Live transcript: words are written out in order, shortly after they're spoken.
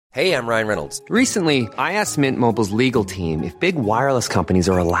Hey, I'm Ryan Reynolds. Recently, I asked Mint Mobile's legal team if big wireless companies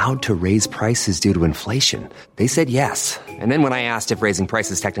are allowed to raise prices due to inflation. They said yes. And then when I asked if raising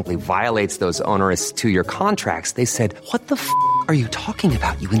prices technically violates those onerous two-year contracts, they said, "What the f*** are you talking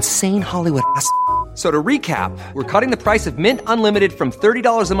about, you insane Hollywood ass?" So to recap, we're cutting the price of Mint Unlimited from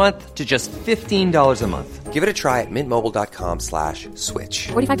 $30 a month to just $15 a month. Give it a try at mintmobile.com/switch.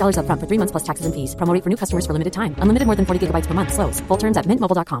 $45 up front for 3 months plus taxes and fees. Promo rate for new customers for limited time. Unlimited more than 40 gigabytes per month. Slows full terms at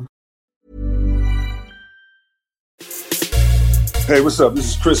mintmobile.com. Hey, what's up?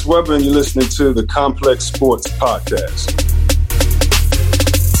 This is Chris Webber, and you're listening to the Complex Sports Podcast.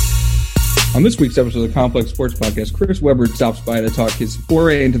 On this week's episode of the Complex Sports Podcast, Chris Webber stops by to talk his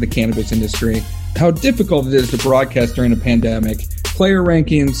foray into the cannabis industry, how difficult it is to broadcast during a pandemic, player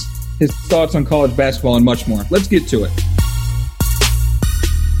rankings, his thoughts on college basketball, and much more. Let's get to it.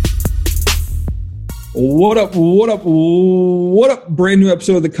 What up? Brand new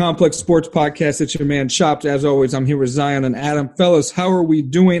episode of the Complex Sports Podcast. It's your man Chopped. As always, I'm here with Zion and Adam. Fellas, how are we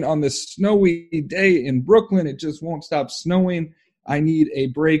doing on this snowy day in Brooklyn? It just won't stop snowing. I need a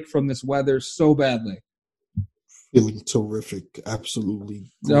break from this weather so badly. Feeling terrific.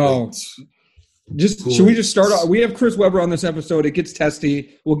 Absolutely great. Oh, should we just start off? We have Chris Webber on this episode. It gets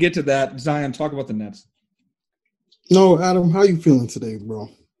testy. We'll get to that. Zion, talk about the Nets. No, Adam, how you feeling today, bro?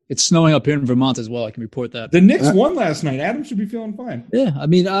 It's snowing up here in Vermont as well. I can report that. The Knicks won last night. Adam should be feeling fine. Yeah, I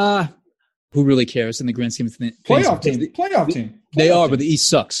mean, who really cares in the grand scheme of things? Playoff team. They are, but the East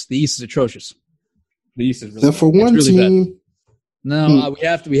sucks. The East is atrocious. The East is really bad. For one really team. Bad. No, we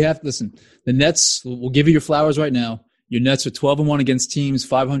have to listen. The Nets, we'll give you your flowers right now. Your Nets are 12-1 against teams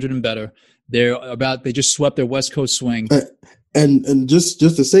 500 and better. They just swept their West Coast swing. And just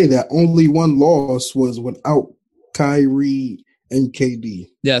to say that only one loss was without Kyrie and KD.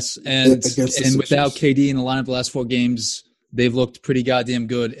 Yes, and without KD in the lineup the last 4 games, they've looked pretty goddamn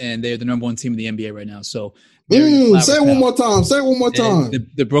good, and they're the number 1 team in the NBA right now. So say it one more time. Say it one more time.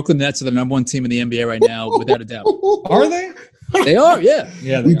 The Brooklyn Nets are the number 1 team in the NBA right now, without a doubt. Are they? They are, yeah.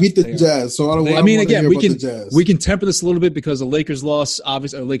 We beat the Jazz, so we can temper this a little bit because the Lakers loss,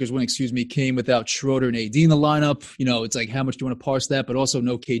 obviously, or Lakers win, came without Schroeder and AD in the lineup. You know, it's like how much do you want to parse that, but also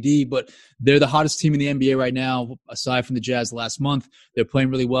no KD. But they're the hottest team in the NBA right now, aside from the Jazz last month. They're playing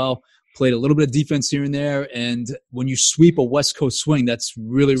really well. Played a little bit of defense here and there, and when you sweep a West Coast swing, that's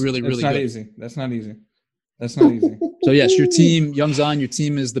really good. That's not easy. So yes, your team, Young Zion, your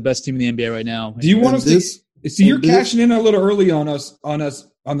team is the best team in the NBA right now. Do you want us to? See, you're cashing in a little early on us on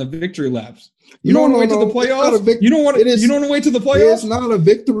the victory laps. You don't want to wait till the playoffs. You don't want to wait till the playoffs. It's not a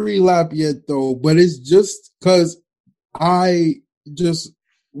victory lap yet, though. But it's just because I just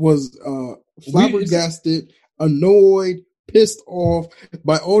was flabbergasted, annoyed, pissed off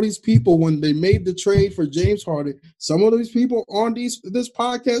by all these people when they made the trade for James Harden. Some of these people on this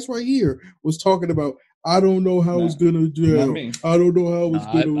podcast right here was talking about, I don't know how it's gonna gel. I don't know how it's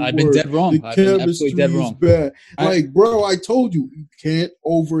gonna work. I've been dead wrong. The chemistry is bad. Bro, I told you can't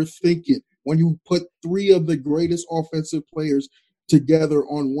overthink it. When you put 3 of the greatest offensive players together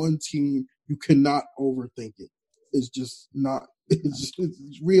on one team, you cannot overthink it. It's just not. It's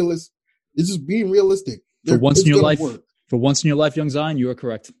realistic. It's just being realistic. For once in your life, Young Zion, you are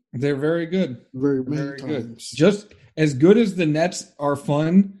correct. They're very good. Very good. Just as good as the Nets are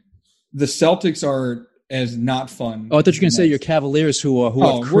fun, the Celtics are as not fun. Oh, I thought you were going to say your Cavaliers who have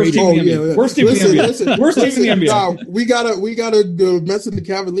created. Worst team in the NBA. Worst team in the NBA. Nah, we gotta mess with the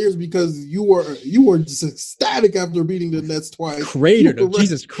Cavaliers because you were just ecstatic after beating the Nets twice. Cratered.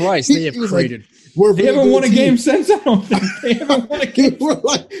 Jesus Christ, they have cratered. They haven't won a game since. I don't think they haven't won a game.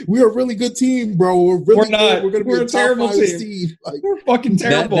 We're a really good team, bro. We're not. We're going to be a terrible team. Seed. We're fucking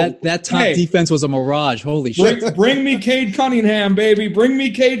terrible. That top defense was a mirage. Holy shit! Bring me Cade Cunningham, baby. Bring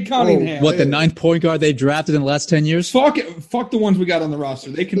me Cade Cunningham. The 9th point guard they drafted in the last 10 years? Fuck it. Fuck the ones we got on the roster.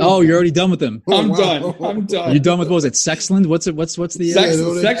 They can. Oh, you're already done with them. I'm done. You're done with what was it? Sexland? What's the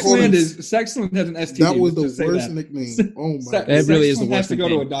Sexland has an STD. That was the worst nickname. Oh my! It really is the worst. Has to go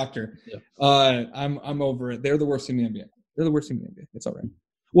to a doctor. Yeah. I'm over it. They're the worst team in the NBA. It's all right.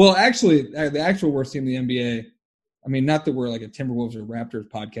 Well, actually, the actual worst team in the NBA, I mean, not that we're like a Timberwolves or Raptors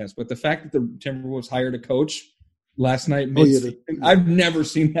podcast, but the fact that the Timberwolves hired a coach last night, I've never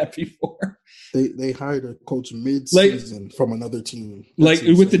seen that before. They hired a coach mid-season from another team.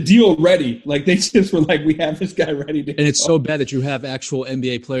 With the deal ready. They just were like, we have this guy ready to And it's so bad that you have actual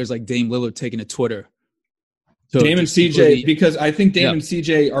NBA players like Dame Lillard taking to Twitter Damon CJ, because I think Damon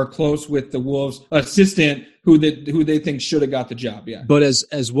CJ are close with the Wolves assistant who they think should have got the job. Yeah. But as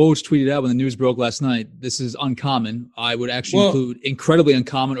Woj tweeted out when the news broke last night, this is uncommon. I would actually include incredibly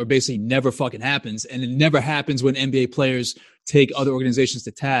uncommon, or basically never fucking happens. And it never happens when NBA players take other organizations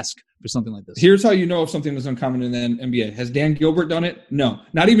to task for something like this. Here's how you know if something was uncommon in the NBA. Has Dan Gilbert done it? No.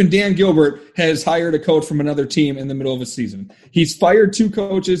 Not even Dan Gilbert has hired a coach from another team in the middle of a season. He's fired 2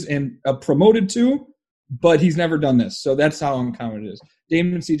 coaches and promoted 2, but he's never done this. So that's how uncommon it is.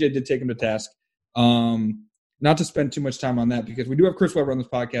 Damon CJ did take him to task. Not to spend too much time on that, because we do have Chris Webber on this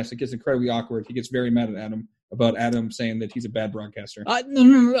podcast. It gets incredibly awkward. He gets very mad at Adam about Adam saying that he's a bad broadcaster.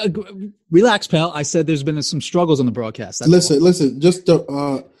 No. Relax, pal. I said there's been some struggles on the broadcast. Listen. Just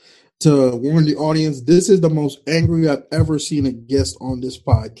to warn the audience, this is the most angry I've ever seen a guest on this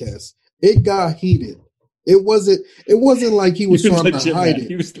podcast. It got heated. It wasn't like he was trying to hide it.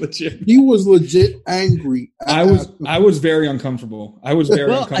 He was legit. He was legit angry. I was very uncomfortable.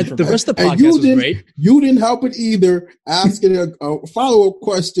 Uncomfortable. The rest of the podcast was great. You didn't help it either, asking a follow-up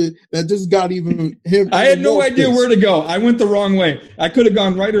question that just got even him. I had no idea where to go. I went the wrong way. I could have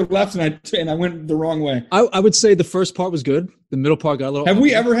gone right or left, and I went the wrong way. I would say the first part was good. The middle part got a little. Have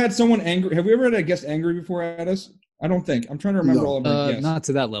we ever had someone angry? Have we ever had a guest angry before at us? I don't think. I'm trying to remember all of our guests. Not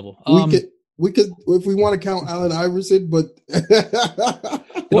to that level. We could, if we want to count Allen Iverson, but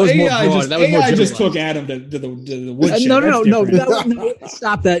well, AI just took Adam to the woodshed. No.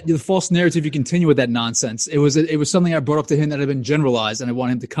 Stop that! The false narrative. You continue with that nonsense. It was something I brought up to him that had been generalized, and I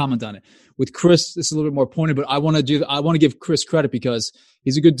want him to comment on it. With Chris, this is a little bit more pointed, but I want to give Chris credit because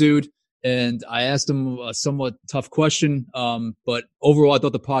he's a good dude. And I asked him a somewhat tough question, but overall, I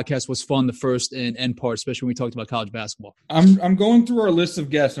thought the podcast was fun, the first and end part, especially when we talked about college basketball. I'm going through our list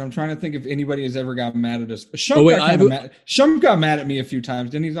of guests, and I'm trying to think if anybody has ever gotten mad at us. Shump got mad at me a few times,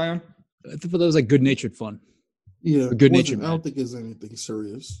 didn't he, Zion? I thought that was like good-natured fun. Yeah, good-natured. I don't think it's anything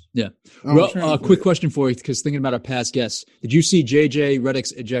serious. Yeah. Well, quick question for you, because thinking about our past guests, did you see JJ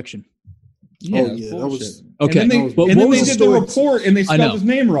Redick's ejection? Yeah, that was okay. And then they did the report and they spelled his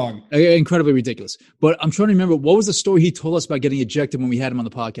name wrong. Incredibly ridiculous. But I'm trying to remember, what was the story he told us about getting ejected when we had him on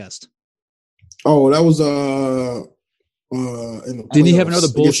the podcast? Oh, that was didn't he have another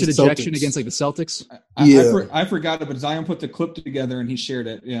bullshit ejection against like the Celtics? I forgot it, but Zion put the clip together and he shared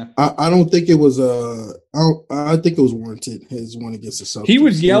it. Yeah, I don't think it was. I think it was warranted. His one against the Celtics. He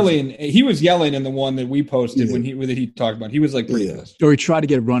was yelling. He was yelling in the one that we posted when he talked about. He was like pretty pissed. Or he tried to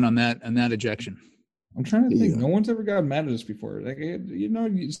get a run on that ejection. I'm trying to think. No one's ever got mad at us before. Like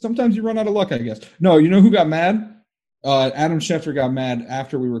sometimes you run out of luck, I guess. No, you know who got mad? Adam Schefter got mad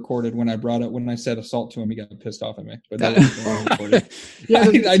after we recorded when I said assault to him. He got pissed off at me. But that was when we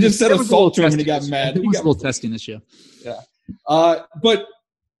recorded. I just said assault to him and he got mad. It was a little testing this year. Yeah. But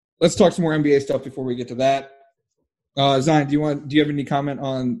let's talk some more NBA stuff before we get to that. Zion, do you have any comment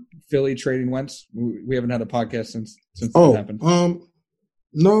on Philly trading Wentz? We haven't had a podcast since that happened.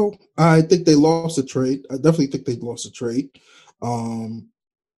 No, I think they lost a trade. I definitely think they lost a trade.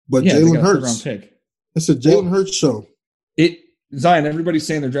 But Jalen Hurts. It's a Jalen Hurts show. Zion, everybody's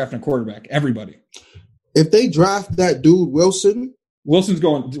saying they're drafting a quarterback. Everybody. If they draft that dude Wilson's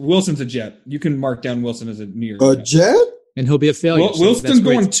a Jet. You can mark down Wilson as a New York a Jet, and he'll be a failure. Wilson's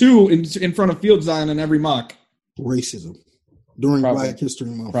going 2 in front of Field Zion in every mock. Racism during Black History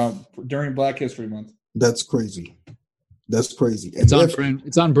Month. During Black History Month. That's crazy. It's on brand.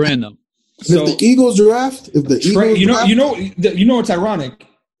 It's on brand though. So, if the Eagles draft, you know, it's ironic.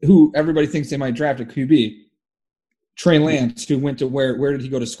 Who everybody thinks they might draft at QB. Trey Lance, who went to where did he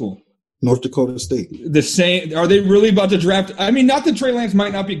go to school? North Dakota State. The same. Are they really about to draft? I mean, not that Trey Lance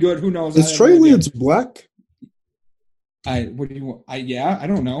might not be good. Who knows? Is Trey Lance black? I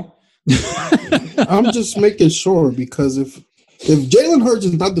don't know. I'm just making sure because if Jalen Hurts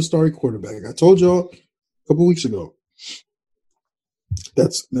is not the starting quarterback, I told y'all a couple weeks ago.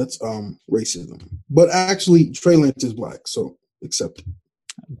 That's racism. But actually, Trey Lance is black, so accept it.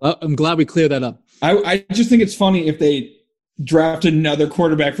 I'm glad we cleared that up. I just think it's funny if they draft another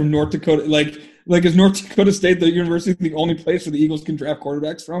quarterback from North Dakota. Like is North Dakota State the university the only place where the Eagles can draft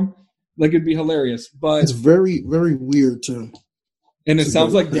quarterbacks from? Like it'd be hilarious. But it's very, very weird too. And it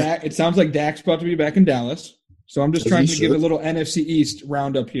sounds like Dak's about to be back in Dallas. So I'm just trying to give a little NFC East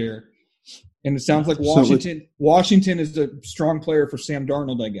roundup here. And it sounds like Washington is a strong player for Sam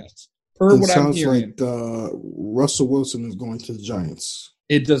Darnold, I guess. Per what I'm hearing. Like Russell Wilson is going to the Giants.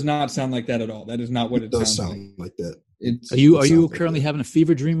 It does not sound like that at all. That is not what it does sounds sound like that. Are you currently having a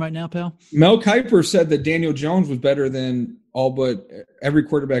fever dream right now, pal? Mel Kiper said that Daniel Jones was better than all but every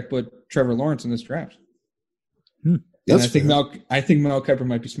quarterback but Trevor Lawrence in this draft. And I think Mel Kiper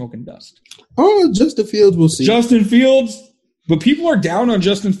might be smoking dust. Oh, Justin Fields, we'll see. Justin Fields, but people are down on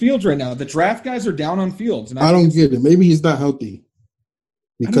Justin Fields right now. The draft guys are down on Fields. And I don't get it. Maybe he's not healthy.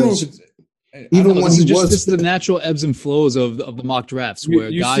 Because even when he was, this is the natural ebbs and flows of the mock drafts, where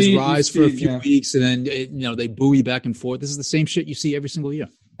guys rise for a few weeks and then they buoy back and forth. This is the same shit you see every single year.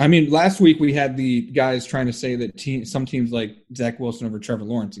 I mean, last week we had the guys trying to say that some teams like Zach Wilson over Trevor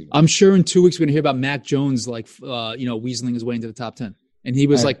Lawrence. Even. I'm sure in 2 weeks we're going to hear about Mac Jones, weaseling his way into the top 10. And he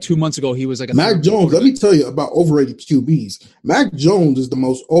was 2 months ago, he was like a Mac Jones. Let me tell you about overrated QBs. Mac Jones is the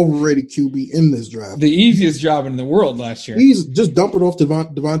most overrated QB in this draft. The easiest job in the world last year. He's just dump it off to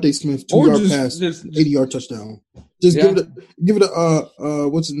Devontae Smith, 2-yard pass, 80-yard touchdown. Just give it a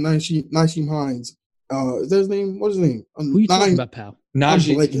what's his Naheem Hines. Is that his name? What's his name? Who are you talking about, pal?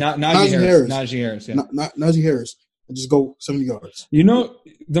 Najee Harris. Najee Harris. Yeah. Najee Harris. And just go 70 yards. You know,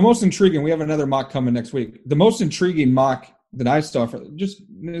 the most intriguing, we have another mock coming next week. The most intriguing mock that I saw this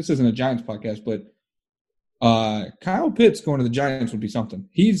isn't a Giants podcast, but Kyle Pitts going to the Giants would be something.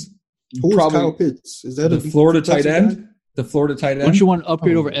 Who's Kyle Pitts? Is that the Florida tight end? The Florida tight end. Don't you want to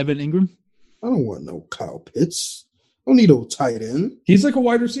upgrade over Evan Ingram? I don't want no Kyle Pitts. I don't need no tight end. He's like a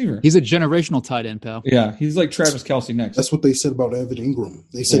wide receiver. He's a generational tight end, pal. Yeah, he's like Travis Kelce next. That's what they said about Evan Ingram.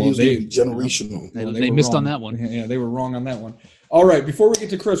 They said he was going to be generational. They missed on that one. Yeah, they were wrong on that one. All right, before we get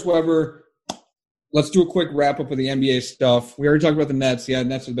to Chris Webber, let's do a quick wrap-up of the NBA stuff. We already talked about the Nets. Yeah,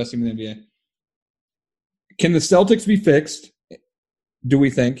 Nets are the best team in the NBA. Can the Celtics be fixed, do we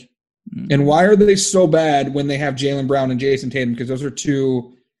think? And why are they so bad when they have Jaylen Brown and Jason Tatum? Because those are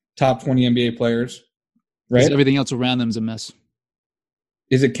two top 20 NBA players, right? Everything else around them is a mess.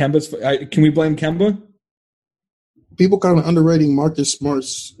 Is it Kemba's? Can we blame Kemba? People kind of underrating Marcus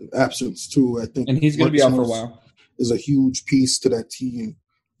Smart's absence, too, I think. And he's going to be out for a while. Is a huge piece to that team.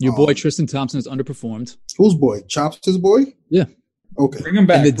 Your boy Tristan Thompson has underperformed. Whose boy? Chops his boy? Yeah. Okay. Bring him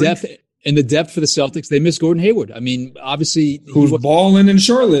back. And the depth for the Celtics, they miss Gordon Hayward. I mean, obviously, who's balling in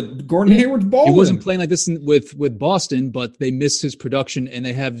Charlotte? Gordon Hayward's balling. He wasn't playing like this with Boston, but they miss his production, and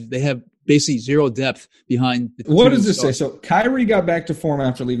they have basically zero depth behind. What does this say? So Kyrie got back to form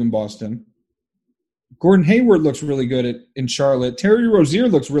after leaving Boston. Gordon Hayward looks really good in Charlotte. Terry Rozier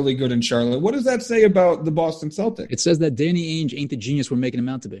looks really good in Charlotte. What does that say about the Boston Celtics? It says that Danny Ainge ain't the genius we're making him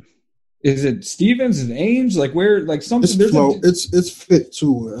out to be. Is it Stevens? Is it Ainge? Like where? Like something? It's fit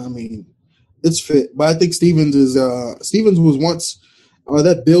too. I mean, it's fit. But I think Stevens was once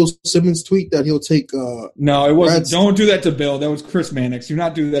that Bill Simmons tweet that he'll take. No, it wasn't. Don't do that to Bill. That was Chris Mannix. Do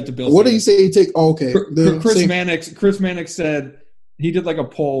not do that to Bill. What did he say? He take? Oh, okay. Chris Mannix said he did like a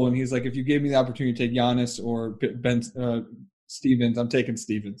poll, and he's like, if you gave me the opportunity to take Giannis or Ben Stevens, I'm taking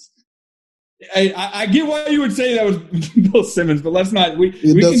Stevens. I get why you would say that was Bill Simmons, but let's not. We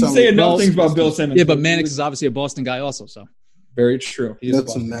can say enough things about Bill Simmons. Yeah, but Mannix is obviously a Boston guy also. So very true.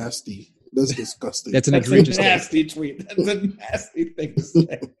 That's nasty. That's disgusting. That's an egregious nasty tweet. That's a nasty thing to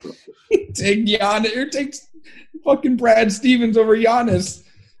say. Take Giannis or take fucking Brad Stevens over Giannis.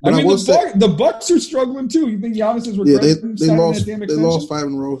 But I mean, the Bucks are struggling too. You think Giannis is regretting they lost 5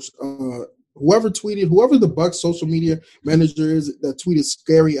 in a row. Whoever the Bucks social media manager is that tweeted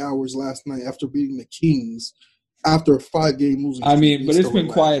scary hours last night after beating the Kings after a 5-game losing. I mean, but it's been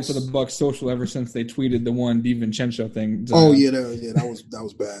quiet for the Bucks social ever since they tweeted the one DiVincenzo thing. That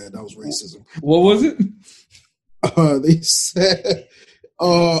was bad. That was racism. What was it? They said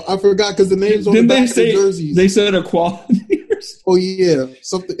I forgot because the names on the back of the jerseys. They said equality. Oh yeah,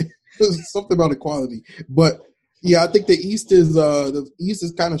 something about equality, but. Yeah, I think the East is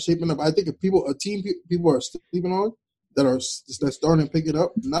kind of shaping up. I think if people are sleeping on that's starting to pick it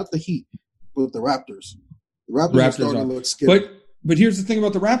up, not the Heat, but the Raptors. The Raptors are starting to look scary. But here's the thing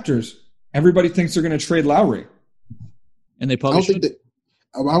about the Raptors: everybody thinks they're going to trade Lowry, and they probably should.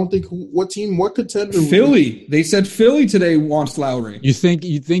 I don't think what contender. Philly. They said Philly today wants Lowry. You think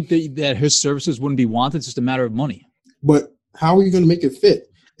that his services wouldn't be wanted? It's just a matter of money. But how are you going to make it fit?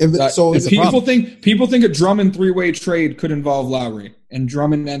 If people think a Drummond 3-way trade could involve Lowry, and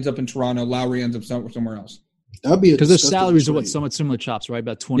Drummond ends up in Toronto, Lowry ends up somewhere else. That'd be because their salaries are somewhat similar chops, right?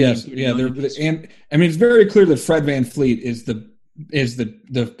 About 20. Yes, yeah. And I mean, it's very clear that Fred VanVleet is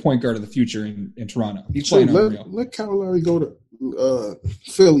the point guard of the future in Toronto. He's playing unreal. Let Kyle Lowry go to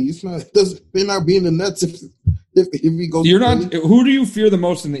Philly. They're not being the Nets if he goes. You're not. Who do you fear the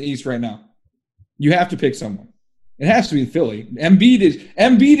most in the East right now? You have to pick someone. It has to be Philly. Embiid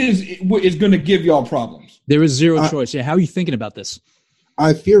is going to give y'all problems. There is zero choice. Yeah, how are you thinking about this?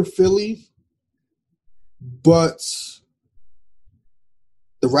 I fear Philly, but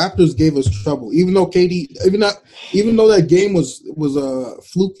The Raptors gave us trouble, even though that game was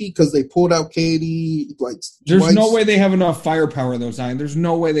fluky because they pulled out KD There's twice. no way they have enough firepower, though, Zion. There's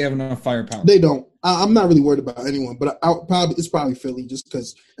no way they have enough firepower. They don't. I'm not really worried about anyone, but it's probably Philly just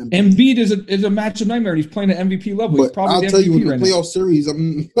because Embiid is a matchup nightmare. And he's playing at MVP level. But he's probably I'll the tell MVP you, in the right playoff series,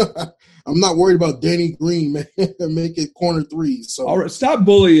 I'm not worried about Danny Green, man. Make it corner threes. So all right, stop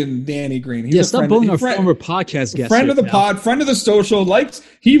bullying Danny Green. He's stop bullying our former podcast guest. Friend of the pod, friend of the social.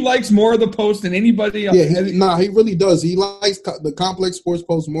 He likes more of the post than anybody else. Yeah, he really does. He likes the Complex Sports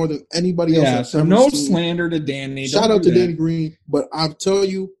Post more than anybody else. Yeah, so no slander to Danny. Shout out to Danny Green, but I'll tell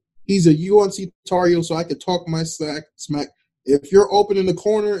you, he's a UNC Tar Heel, so I could talk my smack. If you're open in the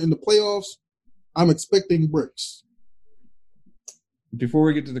corner in the playoffs, I'm expecting bricks. Before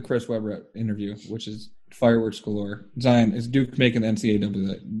we get to the Chris Webber interview, which is fireworks galore, Zion, is Duke making the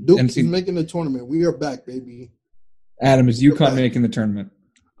NCAA? Duke is making the tournament. We are back, baby. Adam, is UConn making the tournament?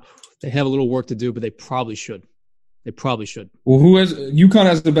 They have a little work to do, but they probably should. Well, UConn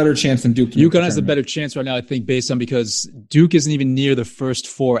has the better chance than Duke? UConn has the better chance right now, I think, based on because Duke isn't even near the first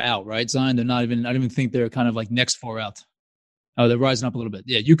 4 out, right, Zion? They're not even. I don't even think they're kind of like next 4 out. Oh, they're rising up a little bit.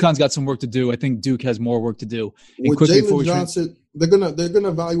 Yeah, UConn's got some work to do. I think Duke has more work to do. With Jalen Johnson, they're gonna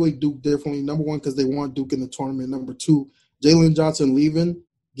evaluate Duke differently. Number one, because they want Duke in the tournament. Number two, Jalen Johnson leaving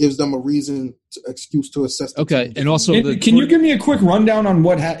gives them a excuse to assess. Okay, and also, can you give me a quick rundown on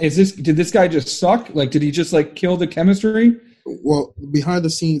what is this? Did this guy just suck? Like, did he just kill the chemistry? Well, behind the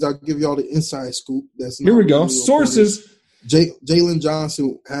scenes, I'll give y'all the inside scoop. Here we go. Sources. Jalen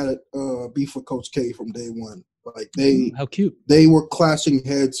Johnson had beef with Coach K from day one. How cute. They were clashing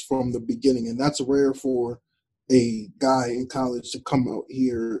heads from the beginning, and that's rare for a guy in college to come out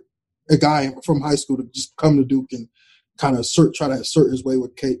here, a guy from high school to just come to Duke and kind of try to assert his way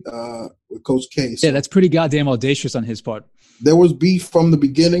with Coach K. So that's pretty goddamn audacious on his part. There was beef from the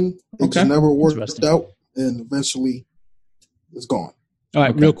beginning. It just never worked out, and eventually it's gone. All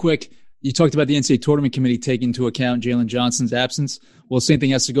right, real quick. You talked about the NCAA tournament committee taking into account Jalen Johnson's absence. Well, same thing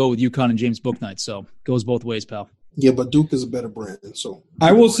has to go with UConn and James Bouknight. So goes both ways, pal. Yeah, but Duke is a better brand. So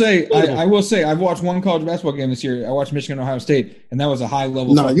I will say, I've watched one college basketball game this year. I watched Michigan, Ohio State, and that was a high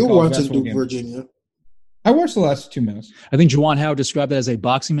level. No, you were watching Duke, game. Virginia. I watched the last 2 minutes. I think Juwan Howard described it as a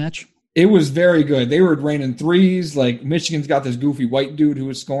boxing match. It was very good. They were raining threes. Michigan's got this goofy white dude who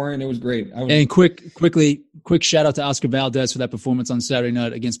was scoring. It was great. And quick shout out to Oscar Valdez for that performance on Saturday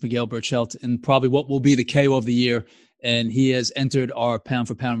night against Miguel Burchelt and probably what will be the KO of the year. And he has entered our pound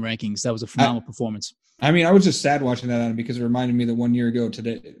for pound rankings. That was a phenomenal performance. I mean, I was just sad watching that on because it reminded me that 1 year ago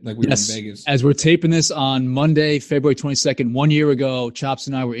today, we were in Vegas. As we're taping this on Monday, February 22nd, 1 year ago, Chops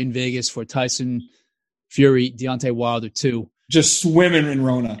and I were in Vegas for Tyson Fury, Deontay Wilder 2. Just swimming in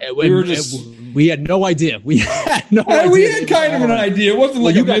Rona. We had no idea. We had no idea. We had kind of an idea. It wasn't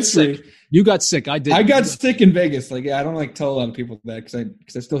a mystery. Sick. You got sick. I did. I got sick in Vegas. I don't tell a lot of people that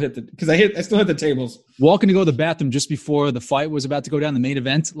because I still hit the tables. Walking to go to the bathroom just before the fight was about to go down, the main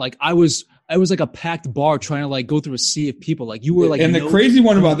event. I was like a packed bar trying to go through a sea of people. You were and the crazy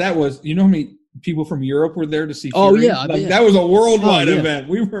one about that was, you know how many people from Europe were there to see Fury? Oh yeah, that was a worldwide event.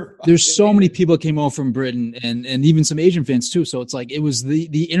 We were. There's so many people that came over from Britain and even some Asian fans too. So it's it was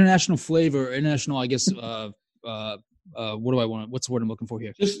the international flavor, international, I guess. What do I want? What's the word I'm looking for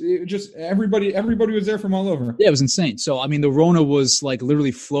here? Just everybody was there from all over. Yeah, it was insane. So I mean, the Rona was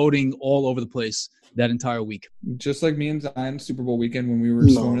literally floating all over the place that entire week. Just like me and Zion Super Bowl weekend when we were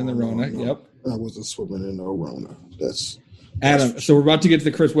swimming in the Rona. No. Yep, I wasn't swimming in no Rona. That's Adam. So we're about to get to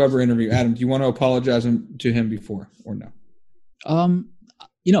the Chris Webber interview. Adam, do you want to apologize to him before or no?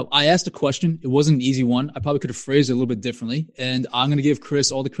 I asked a question. It wasn't an easy one. I probably could have phrased it a little bit differently. And I'm going to give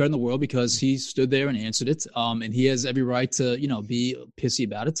Chris all the credit in the world because he stood there and answered it. And he has every right to, be pissy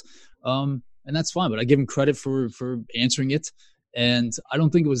about it. And that's fine. But I give him credit for answering it. And I don't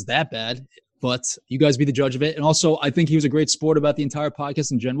think it was that bad. But you guys be the judge of it. And also, I think he was a great sport about the entire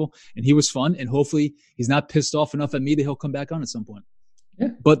podcast in general. And he was fun. And hopefully he's not pissed off enough at me that he'll come back on at some point. Yeah.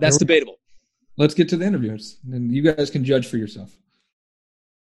 But that's debatable. Let's get to the interviews. And you guys can judge for yourself.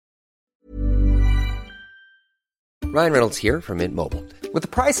 Ryan Reynolds here from Mint Mobile. With the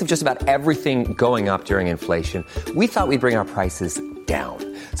price of just about everything going up during inflation, we thought we'd bring our prices down.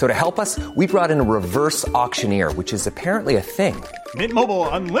 So to help us, we brought in a reverse auctioneer, which is apparently a thing. Mint Mobile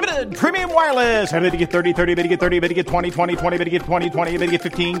Unlimited Premium Wireless. How to get 30, 30, how to get 30, how to get 20, 20, 20, how to get 20, 20, how to get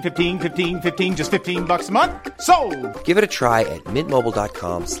 15, 15, 15, 15, just $15 a month? Sold! Give it a try at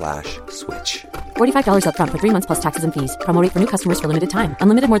mintmobile.com/switch. $45 up front for 3 months plus taxes and fees. Promo rate for new customers for limited time.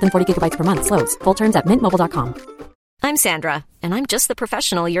 Unlimited more than 40 gigabytes per month slows. Full terms at mintmobile.com. I'm Sandra, and I'm just the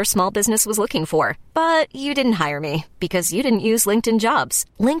professional your small business was looking for. But you didn't hire me because you didn't use LinkedIn Jobs.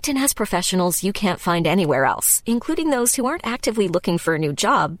 LinkedIn has professionals you can't find anywhere else, including those who aren't actively looking for a new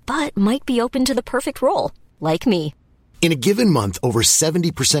job, but might be open to the perfect role, like me. In a given month, over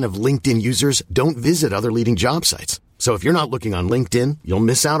 70% of LinkedIn users don't visit other leading job sites. So if you're not looking on LinkedIn, you'll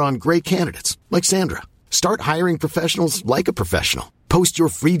miss out on great candidates like Sandra. Start hiring professionals like a professional. Post your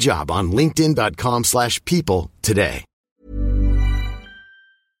free job on linkedin.com/people today.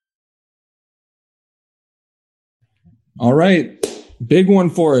 All right. Big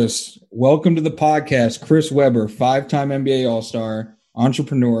one for us. Welcome to the podcast, Chris Webber, 5-time NBA All-Star,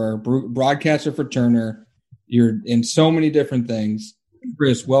 entrepreneur, broadcaster for Turner. You're in so many different things.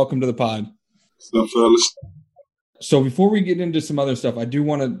 Chris, welcome to the pod. What's up, fellas? So before we get into some other stuff, I do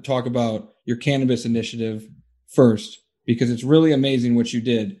want to talk about your cannabis initiative first, because it's really amazing what you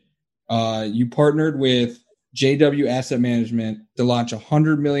did. You partnered with JW Asset Management to launch a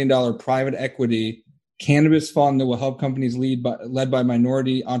 $100 million private equity cannabis fund that will help companies led by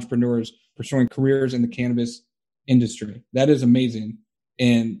minority entrepreneurs pursuing careers in the cannabis industry. That is amazing.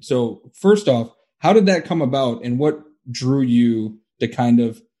 And so first off, how did that come about, and what drew you to kind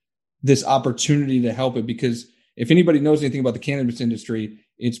of this opportunity to help it? Because if anybody knows anything about the cannabis industry,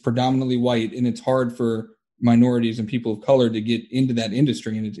 it's predominantly white, and it's hard for minorities and people of color to get into that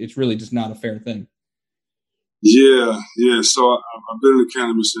industry, and it's really just not a fair thing. Yeah. So I've been in the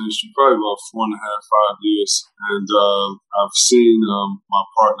cannabis industry probably about 4.5, 5 years, and I've seen my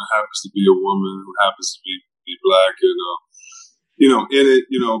partner happens to be a woman who happens to be black, and in it,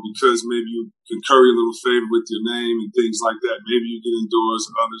 because maybe you can curry a little favor with your name and things like that. Maybe you get indoors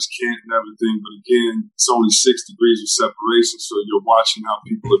and others can't and everything. But again, it's only 6 degrees of separation. So you're watching how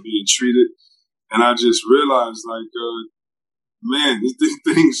people are being treated. And I just realized, man, these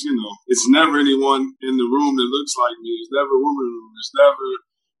things, it's never anyone in the room that looks like me. There's never a woman in the room. There's never,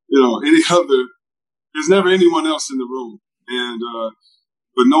 there's never anyone else in the room. And,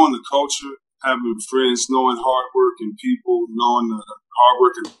 but knowing the culture, having friends, knowing hardworking people, knowing the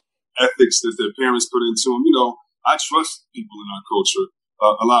hardworking ethics that their parents put into them, I trust people in our culture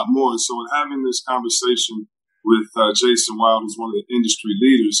a lot more. And so in having this conversation with Jason Wild, who's one of the industry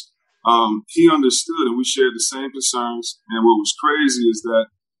leaders, he understood, and we shared the same concerns. And what was crazy is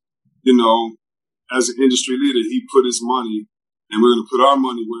that, as an industry leader, he put his money, and we're going to put our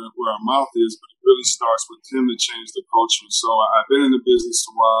money where our mouth is, but it really starts with him to change the culture. So I've been in the business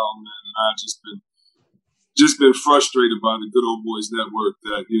a while, man, and I've just been frustrated by the Good Old Boys Network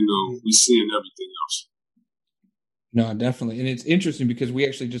that, we see in everything else. No, definitely. And it's interesting because we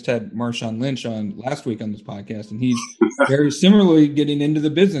actually just had Marshawn Lynch on last week on this podcast, and he's very similarly getting into the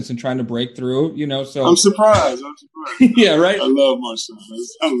business and trying to break through, so. I'm surprised. Yeah, right? I love Marshawn.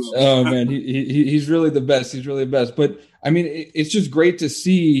 Oh, man, he's really the best. He's really the best. But, I mean, it's just great to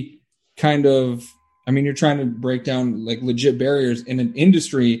see kind of, you're trying to break down, legit barriers in an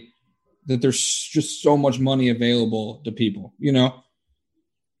industry that there's just so much money available to people, And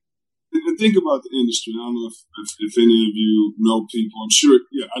think about the industry. I don't know if any of you know people. I'm sure,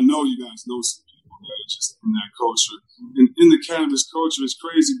 I know you guys know some people that are just in that culture. And in the cannabis culture, it's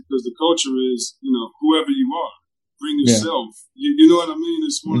crazy because the culture is, whoever you are, bring yourself. Yeah. You know what I mean?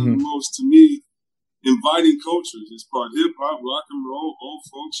 It's one of the most, to me, inviting cultures. It's part hip hop, rock and roll, old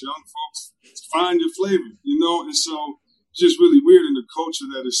folks, young folks. Find your flavor, And so it's just really weird in the culture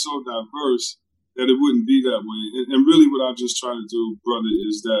that is so diverse that it wouldn't be that way. And really what I'm just trying to do, brother,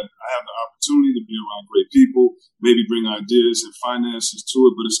 is that I have the opportunity to be around great people, maybe bring ideas and finances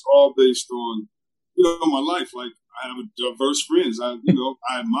to it, but it's all based on, my life. Like, I have diverse friends. I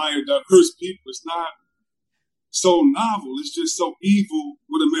admire diverse people. It's not so novel. It's just so evil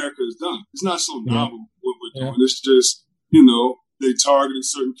what America has done. It's not so novel what we're doing. It's just, they targeted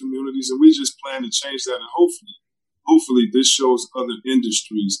certain communities, and we just plan to change that. And hopefully this shows other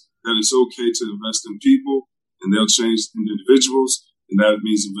industries that it's okay to invest in people, and they'll change in individuals, and that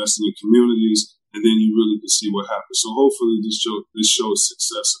means investing in communities, and then you really can see what happens. So hopefully this shows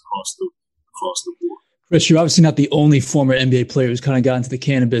success across the board. Chris, you're obviously not the only former NBA player who's kind of got into the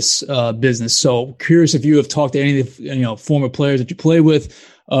cannabis business. So curious if you have talked to any of the former players that you play with,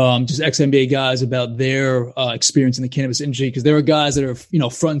 just ex-NBA guys, about their experience in the cannabis industry, because there are guys that are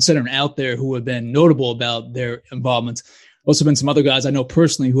front and center and out there who have been notable about their involvement. Also been some other guys I know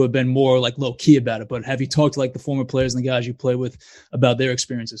personally who have been more low key about it. But have you talked to the former players and the guys you play with about their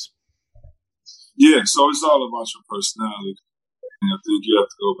experiences? Yeah, so it's all about your personality. And I think you have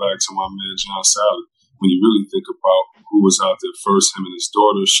to go back to my man John Sally. When you really think about who was out there first, him and his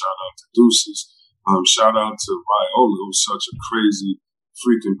daughter, shout out to Deuces. Shout out to Viola, who's such a crazy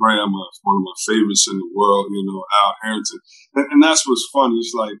freaking Graham, one of my favorites in the world, Al Harrington. And that's what's funny.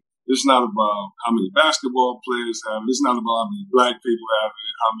 It's like, it's not about how many basketball players have it. It's not about how many black people have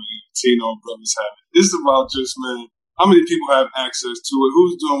it, how many Latino brothers have it. It's about just, man, how many people have access to it,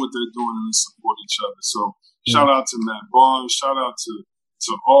 who's doing what they're doing, and they support each other. So shout out to Matt Barnes. Shout out to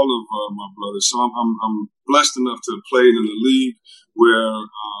all of my brothers. So I'm blessed enough to have played in a league where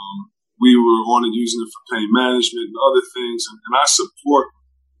we were on it using it for pain management and other things. And I support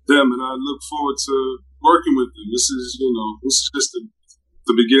them, and I look forward to working with them. This is just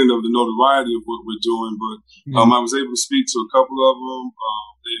the beginning of the notoriety of what we're doing. But I was able to speak to a couple of them.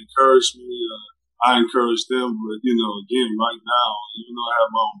 They encouraged me. I encouraged them. But, again, right now, even though I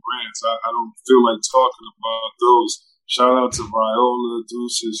have my own brands, I don't feel like talking about those. Shout out to Viola,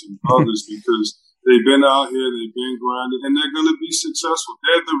 Deuces, and others because they've been out here, they've been grinding, and they're going to be successful.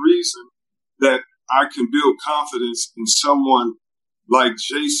 They're the reason that I can build confidence in someone like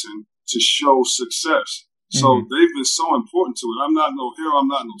Jason to show success. So they've been so important to it. I'm not no hero. I'm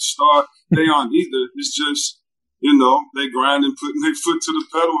not no star. They aren't either. It's just, they grind and putting their foot to the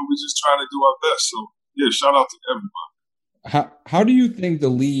pedal, and we're just trying to do our best. So, yeah, shout out to everybody. How do you think the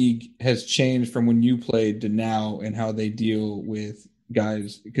league has changed from when you played to now and how they deal with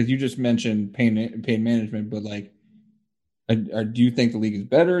guys? Because you just mentioned pain management, but do you think the league is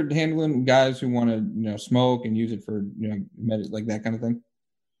better at handling guys who want to, smoke and use it for, like that kind of thing?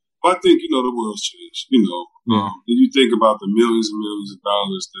 Well, I think, the world's changed. If you think about the millions and millions of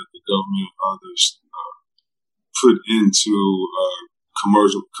dollars that the government and others put into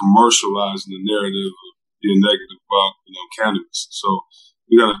commercializing the narrative of being negative about, cannabis. So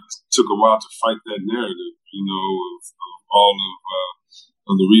took a while to fight that narrative, of all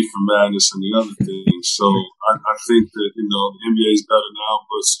of the reefer madness and the other things. So I think that, the NBA is better now,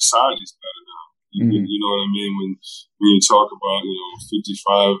 but society is better now. You know what I mean? When you talk about,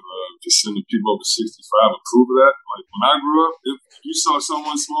 55% of people over 65 approve of that. Like when I grew up, if you saw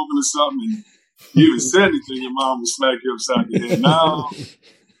someone smoking or something and you even said anything, your mom would smack you upside the head. Now,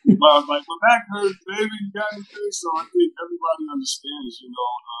 mom's like, "My back hurts, baby. You got anything?" So I think everybody understands, and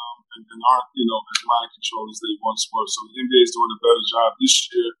aren't, as mind control as they once were. So the NBA is doing a better job this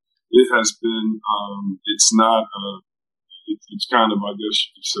year. It has been, it's not, it's kind of, I guess you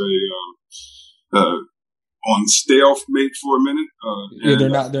could say, on stalemate for a minute.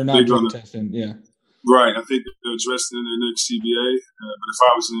 They're not drug testing. Yeah. Right. I think they're addressing it in the next CBA. But if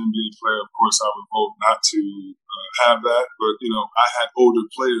I was an NBA player, of course, I would vote not to have that. But, I had older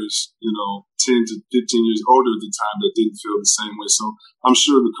players, 10 to 15 years older at the time that didn't feel the same way. So I'm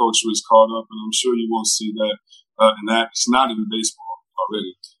sure the culture is caught up, and I'm sure you won't see that. And that it's not in baseball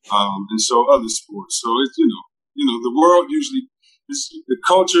already. And so other sports. So it's, the world usually, the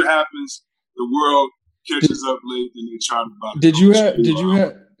culture happens, the world catches up late, and they try to buy.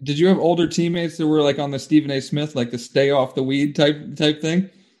 Did you have older teammates that were like on the Stephen A. Smith, like the stay off the weed type thing?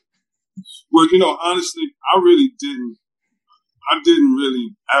 Well, honestly, I didn't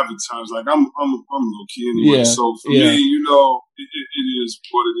really advertise. Like I'm low key anyway. Yeah, so for me, it is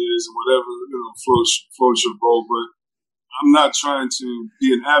what it is, and whatever floats your boat. But I'm not trying to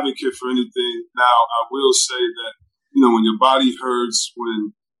be an advocate for anything. Now, I will say that when your body hurts,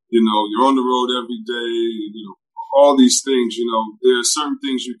 when you're on the road every day, all these things, there are certain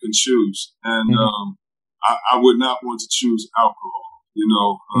things you can choose. And I would not want to choose alcohol,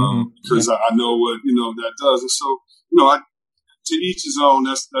 because I know what, that does. And so, to each his own,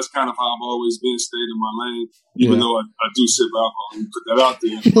 that's kind of how I've always been, stayed in my lane, even though I do sip alcohol and put that out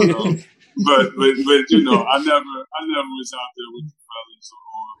there. But I never was out there with the fellas or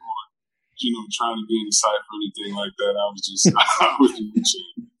trying to be in the site or anything like that. I was just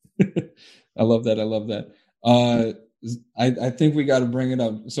chill. I love that. I think we got to bring it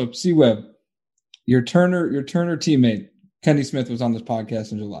up. So C-Web, your Turner teammate, Kenny Smith, was on this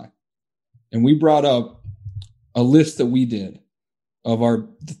podcast in July, and we brought up a list that we did of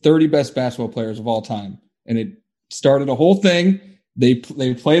the 30 best basketball players of all time. And it started a whole thing. They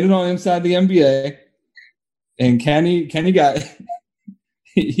played it on Inside the NBA, and Kenny got,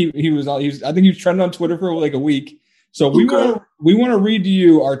 he was I think he was trending on Twitter for like a week. So we want to read to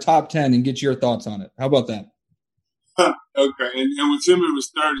you our top 10 and get your thoughts on it. How about that? Okay. And when Timmy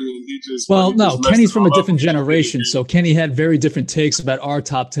was 30, and he just... Well, no, Kenny's from a different generation, so Kenny had very different takes about our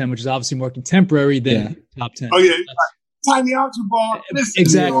top 10, which is obviously more contemporary than top 10. Oh, yeah. Tiny Archibald.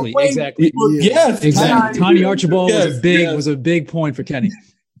 Exactly. Yes. Exactly. Tiny Archibald was a big point for Kenny.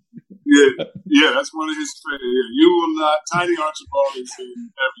 Yeah, that's one of his favorites. Yeah, you will not. Tiny Archibald is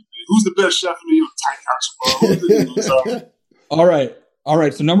in everything. Who's the best chef in New York? Tiny Archibald. All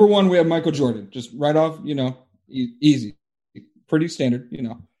right. So number one, we have Michael Jordan. Just right off, easy. pretty standard, you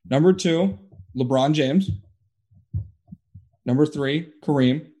know. Number 2, LeBron James. Number 3,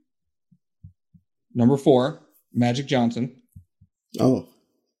 Kareem. Number 4, Magic Johnson. Oh,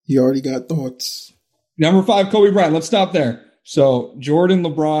 you already got thoughts. Number 5, Kobe Bryant. Let's stop there. So Jordan,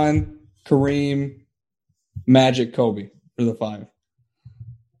 LeBron, Kareem, Magic, Kobe for the 5.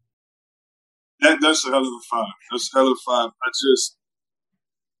 That's a hell of a 5. That's a hell of a 5.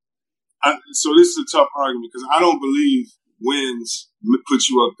 So this is a tough argument because I don't believe wins put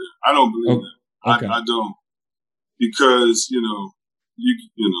you up there. I don't believe that. Okay. I don't, because you know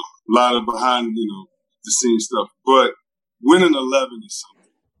a lot of behind the scenes stuff. But winning 11 is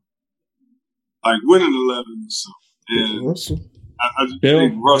something. Like winning 11 is something. And Russell. I just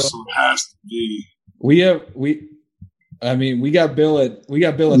think Russell has to be. We got Bill at 9. We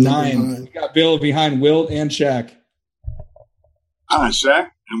got Bill behind Wilt and Shaq.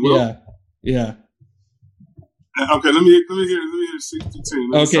 Shaq and Wilt. Yeah. Okay, let me hear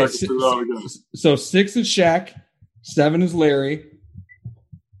 16. Okay, so 6 is Shaq, 7 is Larry,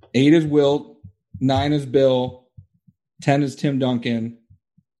 8 is Wilt, 9 is Bill, 10 is Tim Duncan,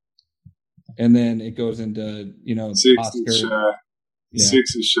 and then it goes into 6 Oscar. Is Shaq,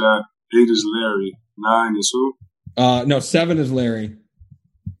 6 is Shaq, 8 is Larry, 9 is who? No, 7 is Larry,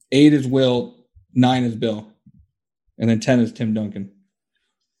 8 is Wilt, 9 is Bill, and then 10 is Tim Duncan.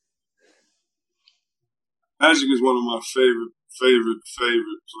 Magic is one of my favorite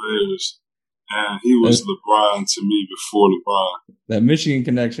players, and he was LeBron to me before LeBron. That Michigan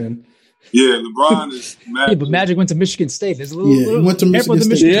connection. Yeah, LeBron is Magic. Yeah, but Magic went to Michigan State. There's a little. He went to Michigan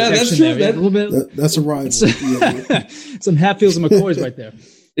State. Yeah, that's true. There. A little bit. That's a rival. Some Hatfields and McCoys right there.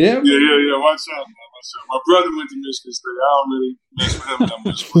 Yeah. Watch out, man. My brother went to Michigan State. I don't really mess with him that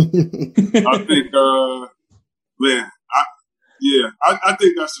much. I think, I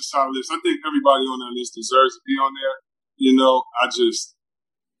think that's a solid list. I think everybody on that list deserves to be on there.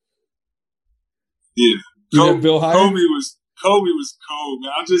 Bill High? Kobe was cold,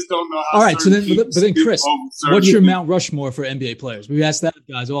 man. I just don't know how. All right, but then Chris, what's your Mount Rushmore for NBA players? We asked that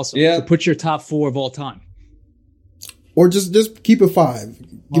guys also. Yeah. So put your top 4 of all time. Or just keep it 5.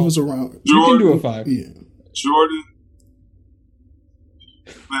 Give us a round. You can do a 5. Yeah. Jordan.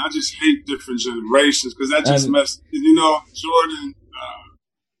 Man, I just hate different generations because that just messed. Jordan.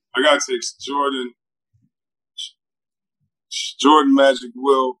 I gotta take Jordan. Jordan Magic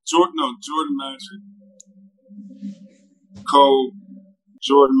Will. Jordan Magic. Cole.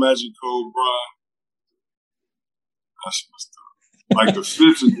 Jordan Magic Cole Bryant. That's messed up. Like the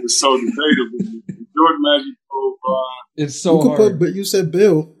 5th is so debatable. Jordan Magic Cole Bryant. It's so hard. But you said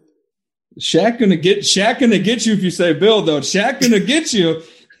Bill. Shaq gonna get you if you say Bill though. Shaq gonna get you.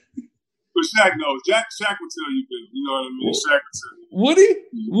 But Shaq knows. Shaq will tell you Bill. You know what I mean? Shaq will tell you. Would he?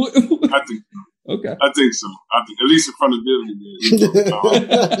 I think so. Okay. I think so. I think at least in front of Bill.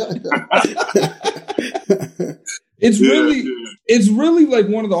 It's really like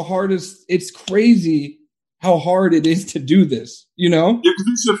one of the hardest. It's crazy how hard it is to do this. Yeah, because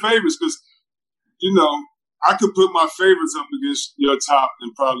these are favorites. Because I could put my favorites up against your top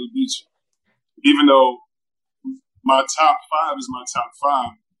and probably beat you. Even though my top 5 is my top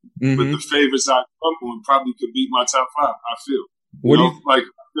 5, but the favorites I come on probably could beat my top 5. I feel. I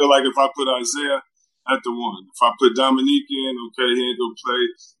feel like if I put Isaiah at the 1, if I put Dominique in, okay, he ain't gonna play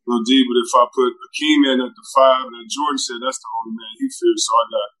no D. But if I put Akeem in at the 5, and Jordan said that's the only man he fears. So I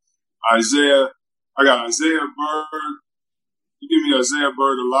got Isaiah Bird. You give me Isaiah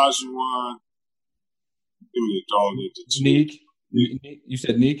Bird, Olajuwon. Give me a dog at the 2. Neek. You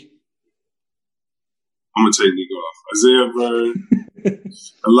said Neek? I'm going to take Neek off. Isaiah Bird,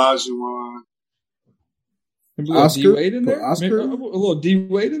 Olajuwon. Oscar? D-Wade in there? Oscar? A little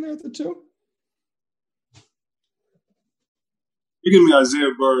D-Wade in there at the 2? You give me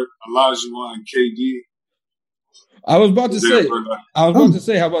Isaiah Bird, Olajuwon, and KD. I was about to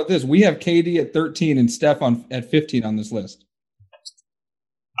say, how about this? We have KD at 13 and Steph at 15 on this list.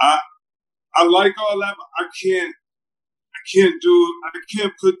 I like all that, but I can't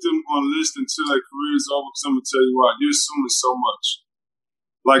put them on a list until their career is over. Because I'm gonna tell you what, you're assuming so much.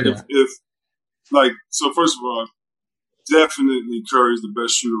 So first of all, definitely Curry's the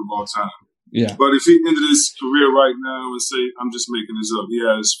best shooter of all time. Yeah. But if he ended his career right now and say, I'm just making this up, he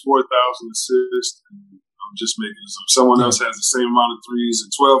has 4,000 assists, and I'm just making this up. Someone else has the same amount of threes and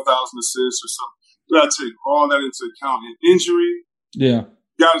 12,000 assists or something. You gotta take all that into account. And injury,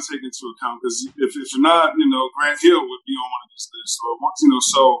 got to take into account because if you're not, Grant Hill would be on one of these lists.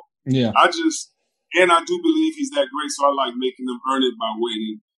 I do believe he's that great, so I like making them earn it by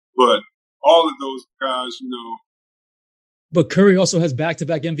waiting. But all of those guys, But Curry also has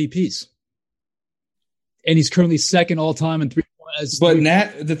back-to-back MVPs. And he's currently second all-time in 3-point But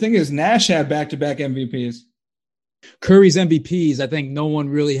the thing is, Nash had back-to-back MVPs. Curry's MVPs, I think no one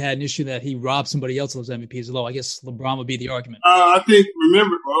really had an issue that he robbed somebody else of those MVPs, although I guess LeBron would be the argument. I think,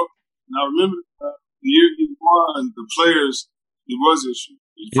 remember the year he won, the players, he was issued.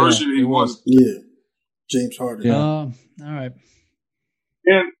 The first year he was. Yeah. James Harden. Yeah. All right.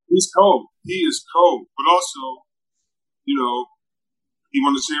 And he's cold. He is cold. But also, he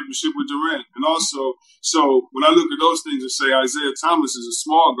won the championship with Durant. And also, so when I look at those things and say Isaiah Thomas is a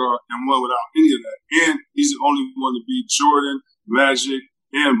small guard and won without any of that. And he's the only one to beat Jordan, Magic,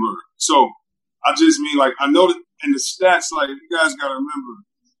 and Bird. So I just mean, I know that in the stats, you guys got to remember,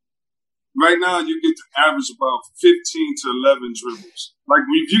 right now you get to average about 15 to 11 dribbles.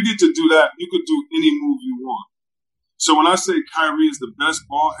 If you get to do that, you could do any move you want. So when I say Kyrie is the best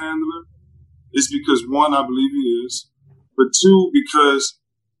ball handler, it's because, one, I believe he is. But two, because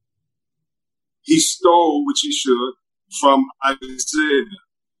he stole, which he should, from Isaiah.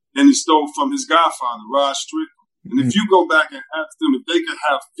 And he stole from his godfather, Rod Strickland. And if you go back and ask them if they could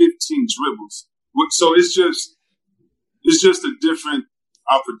have 15 dribbles. So it's just a different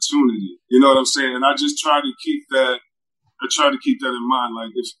opportunity. You know what I'm saying? And I just try to keep that in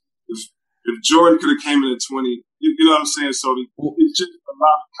mind. If Jordan could have came in at 20, you know what I'm saying? So it's just a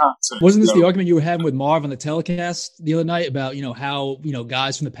lot of context. Wasn't this the argument you were having with Marv on the telecast the other night about, how,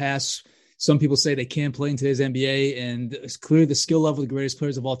 guys from the past, some people say they can't play in today's NBA, and it's clear the skill level of the greatest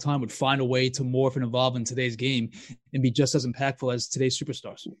players of all time would find a way to morph and evolve in today's game and be just as impactful as today's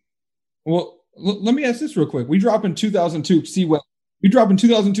superstars. Well, let me ask this real quick. We drop in 2002 C-Web. We drop in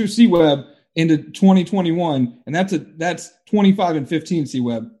 2002 C-Web into 2021, and that's 25 and 15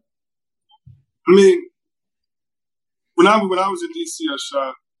 C-Web. I mean, when I was in DC, I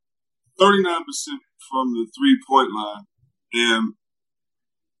shot 39% from the 3-point line and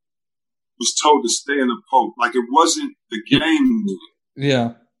was told to stay in the post. It wasn't the game.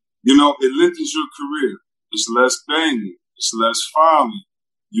 Yeah. It lengthens your career. It's less banging. It's less fouling.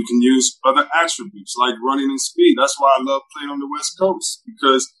 You can use other attributes like running and speed. That's why I love playing on the West Coast,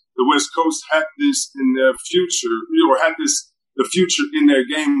 because the West Coast had this in their future, or had the future in their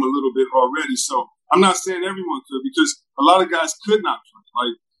game a little bit already. So I'm not saying everyone could, because a lot of guys could not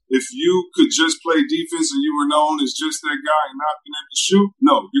play. If you could just play defense and you were known as just that guy and not being able to shoot,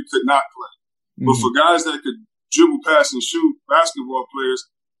 no, you could not play. Mm-hmm. But for guys that could dribble, pass, and shoot, basketball players,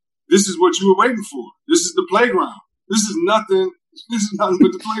 this is what you were waiting for. This is the playground. This is nothing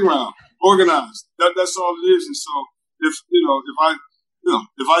but the playground, organized. That's all it is. And so if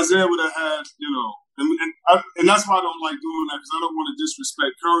Isaiah would have had, and that's why I don't like doing that, because I don't want to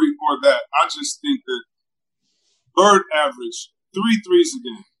disrespect Curry or that. I just think that Bird averaged 3 threes a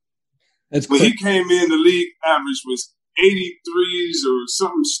game. When he came in, the league average was 83s or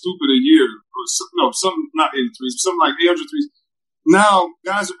something stupid a year. Something not 83s, something like 800 threes. Now,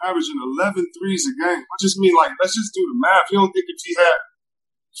 guys are averaging 11 threes a game. I just mean, let's just do the math. You don't think if he had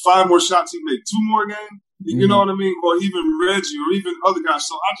 5 more shots, he'd make 2 more a game? You know what I mean? Or even Reggie or even other guys.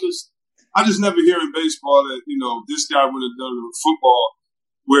 So I just never hear in baseball that, this guy would have done it in football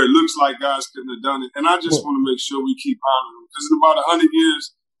where it looks like guys couldn't have done it. And I just want to make sure we keep honoring him. Because in about 100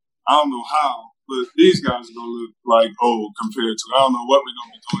 years, I don't know how, but these guys are going to look like old compared to, I don't know what we're going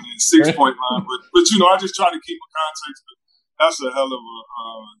to be doing in the 6-point line. But I just try to keep a context. But that's a hell of a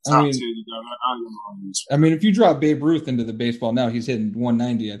top 10 you got. I mean, if you drop Babe Ruth into the baseball now, he's hitting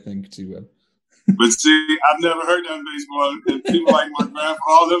 190, I think, too. But see, I've never heard that in baseball. And people like my grandpa,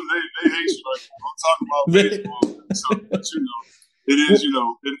 all them, they hate you. Don't talk about baseball. So, but it is,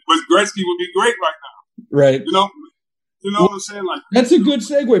 but Gretzky would be great right now. Right. You know what I'm saying? That's a good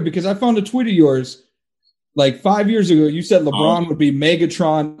segue, because I found a tweet of yours 5 years ago. You said LeBron would be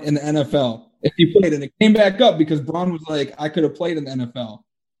Megatron in the NFL if he played, and it came back up because Braun was like, I could have played in the NFL.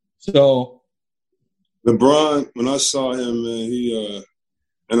 So LeBron, when I saw him,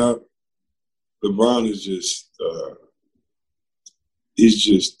 man, LeBron is just,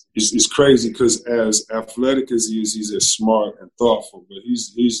 it's crazy because as athletic as he is, he's as smart and thoughtful, but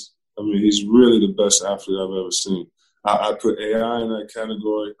he's really the best athlete I've ever seen. I put AI in that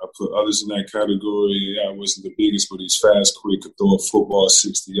category. I put others in that category. AI wasn't the biggest, but he's fast, quick, could throw a football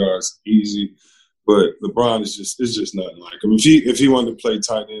 60 yards easy. But LeBron is just nothing like him. If he wanted to play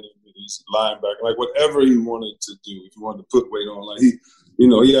tight end, he's a linebacker, whatever he wanted to do, if he wanted to put weight on,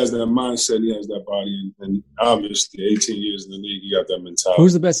 he has that mindset, he has that body, and obviously 18 years in the league, he got that mentality.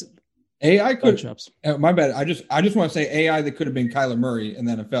 Who's the best? AI could. My bad. I just want to say AI that could have been Kyler Murray in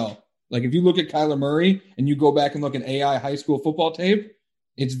the NFL. If you look at Kyler Murray and you go back and look at AI high school football tape,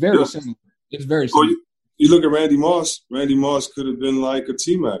 it's very similar. It's very similar. you look at Randy Moss. Randy Moss could have been like a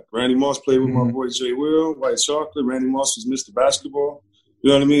T-Mac. Randy Moss played with my boy Jay Will, White Chocolate. Randy Moss was Mr. Basketball. You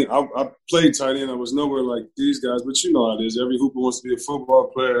know what I mean? I played tight end. I was nowhere like these guys, but you know how it is. Every hooper wants to be a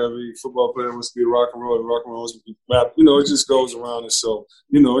football player. Every football player wants to be a rock and roll. Every rock and roll wants to be rap. You know, it just goes around. And so,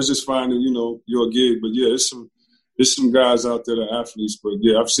 you know, it's just finding, you know, your gig. But, yeah, there's some guys out there that are athletes. But,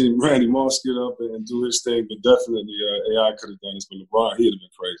 yeah, I've seen Randy Moss get up and do his thing. But definitely AI could have done this. But LeBron, he'd have been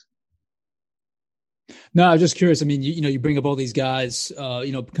crazy. No, I was just curious. I mean, you bring up all these guys,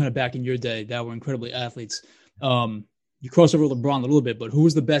 kind of back in your day that were incredibly athletes. You cross over LeBron a little bit, but who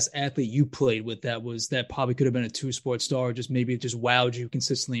was the best athlete you played with that probably could have been a two-sport star, or just maybe it just wowed you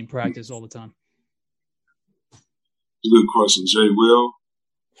consistently in practice all the time? Good question. Jay Will.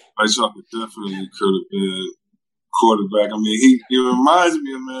 I thought it definitely could have been quarterback. I mean, he reminds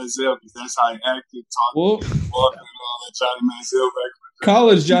me of Manziel because that's how he acted, talking, walking, and all that Johnny Manziel back.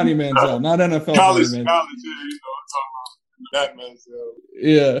 College Johnny Manziel, not NFL. College, Johnny Manziel. Yeah, you know, I'm talking about that Manziel.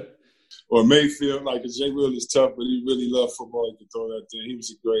 Yeah. Or Mayfield, like Jay Will is tough, but he really loved football. He could throw that thing. He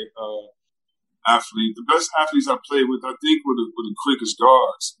was a great athlete. The best athletes I played with, I think, were the quickest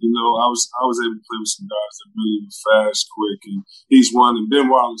guards. You know, I was able to play with some guys that really were fast, quick, and he's one. And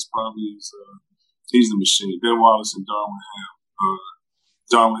Ben Wallace probably is he's the machine. Ben Wallace and Darwin Ham.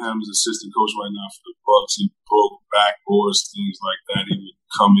 Darwin Ham is assistant coach right now for the Bucks. He broke backboards, things like that. He would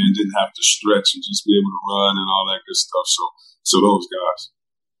come in, didn't have to stretch, and just be able to run and all that good stuff. So those guys.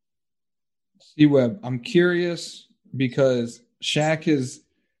 C-Web, I'm curious because Shaq has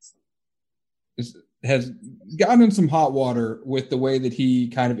gotten in some hot water with the way that he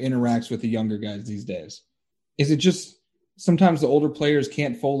kind of interacts with the younger guys these days. Is it just sometimes the older players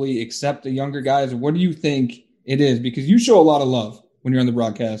can't fully accept the younger guys? Or what do you think it is? Because you show a lot of love when you're on the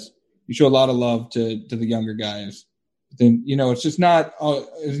broadcast. You show a lot of love to the younger guys. Then, you know, it's just not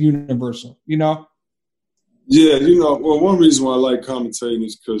as universal, you know? Yeah, you know, well, one reason why I like commentating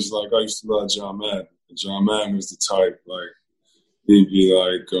is because, like, I used to love John Madden. And John Madden was the type, like, he'd be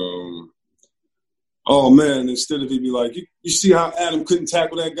like, oh, man, instead of he'd be like, you see how Adam couldn't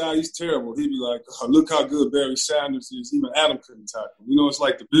tackle that guy? He's terrible. He'd be like, oh, look how good Barry Sanders is. Even Adam couldn't tackle him. You know, it's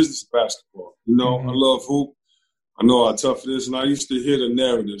like the business of basketball. You know, I love hoop. I know how tough it is. And I used to hear the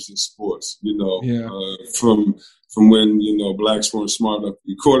narratives in sports, you know, from when, you know, blacks weren't smart enough to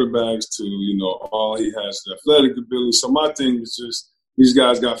be quarterbacks to, you know, all he has the athletic ability. So my thing is just, these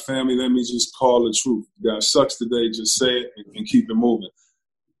guys got family. Let me just call the truth. The guy sucks today. Just say it and keep it moving.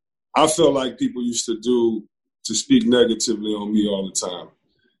 I felt like people used to speak negatively on me all the time.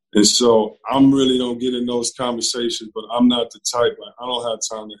 And so I'm really don't get in those conversations, but I'm not the type, like, I don't have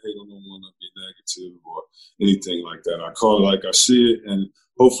time to hate on no one or be negative or anything like that. I call it like I see it, and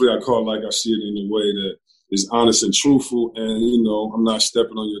hopefully I call it like I see it in a way that is honest and truthful, and, you know, I'm not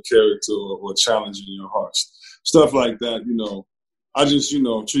stepping on your character or challenging your hearts. Stuff like that, you know. I just, you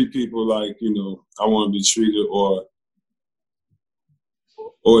know, treat people like, you know, I want to be treated, or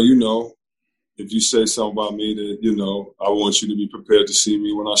you know, if you say something about me that, you know, I want you to be prepared to see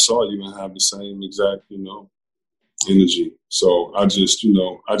me when I saw you and have the same exact, you know, energy. So I just, you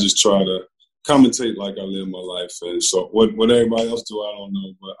know, try to commentate like I live my life. And so what everybody else do, I don't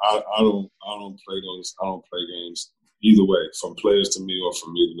know, but I don't play games either way, from players to me or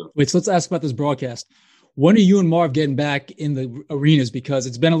from me to them. Wait, so let's ask about this broadcast. When are you and Marv getting back in the arenas? Because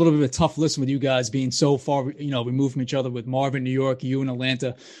it's been a little bit of a tough listen with you guys being so far, you know, removed from each other, with Marv in New York, you in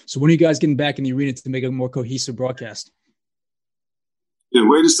Atlanta. So when are you guys getting back in the arena to make a more cohesive broadcast? Yeah,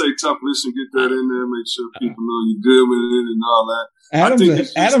 way to say tough listen, get that in there, make sure people know you're good with it and all that.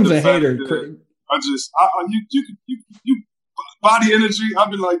 Adam's a hater. You body energy,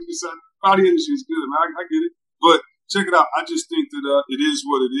 I've been like this, body energy is good, man. I get it. But check it out. I just think that it is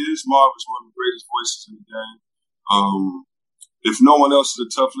what it is. Marv is one of the greatest voices in the game. If no one else is a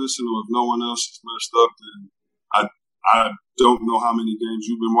tough listener, or if no one else is messed up, then I don't know how many games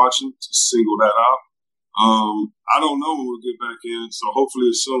you've been watching to single that out. I don't know when we'll get back in, so hopefully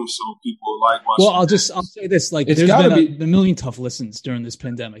it's soon, so people will like watching. Well, I'll say this: like, there's been a million tough listens during this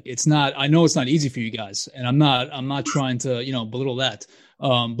pandemic. It's not. I know it's not easy for you guys, and I'm not trying to, you know, belittle that.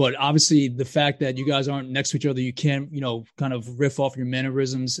 But obviously the fact that you guys aren't next to each other, you can't, you know, kind of riff off your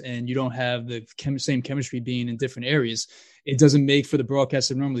mannerisms, and you don't have the same chemistry being in different areas. It doesn't make for the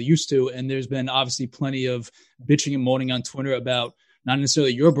broadcast I'm normally used to. And there's been obviously plenty of bitching and moaning on Twitter about not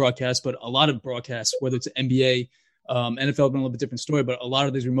necessarily your broadcast, but a lot of broadcasts, whether it's NBA, NFL been a little bit different story, but a lot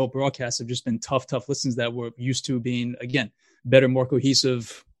of these remote broadcasts have just been tough listens that we're used to being, again, better, more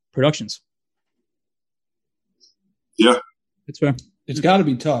cohesive productions. Yeah. It's fair. It's got to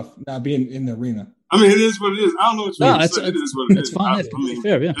be tough not being in the arena. I mean, it is what it is. I don't know what you're going to say. It is what it is. It's fine. I mean,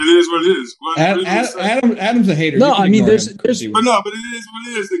 fair, yeah. It is what it is. Adam's a hater. No, I mean, but it is what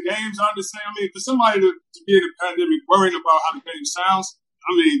it is. The games aren't the same. I mean, for somebody to be in a pandemic worrying about how the game sounds,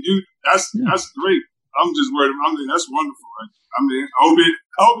 I mean, dude, that's great. I'm just worried. I mean, that's wonderful. Right? I mean, I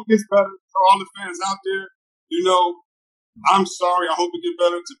hope it gets better for all the fans out there. You know, I'm sorry. I hope it gets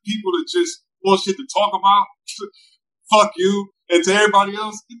better to people that just want shit to talk about. Fuck you. And to everybody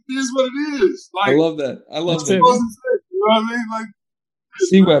else, it is what it is. Like, I love that. I love that. You know what I mean? Like,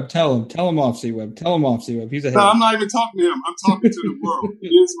 C-Web, tell him off, C-Web. Tell him off, C-Web. He's a hater. No, I'm not even talking to him. I'm talking to the world. It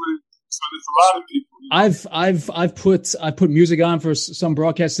is what it is. So there's a lot of people. I've put music on for some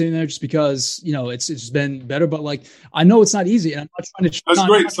broadcasts in there just because, you know, it's been better, but like, I know it's not easy, and I'm not trying to. That's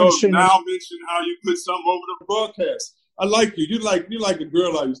great. So now mention how you put something over the broadcast. I like you. You like a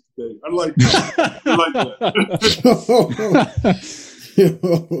girl I used to date. I like that. I like that.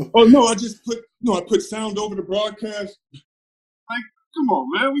 Oh no, I put sound over the broadcast. Like, come on,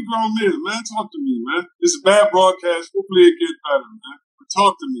 man. We grown men, man. Talk to me, man. It's a bad broadcast. Hopefully it gets better, man. But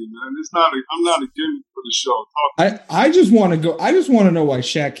talk to me, man. I'm not a gimmick for the show. I just want to know why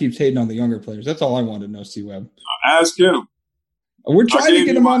Shaq keeps hating on the younger players. That's all I want to know, C-Web. Ask him. We're trying to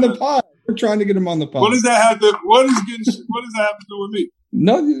get him on the pod. We're trying to get him on the pod. What does that have to do with me?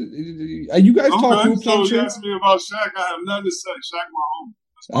 No, you guys talk hoops on you asked me about Shaq. I have nothing to say. Shaq, my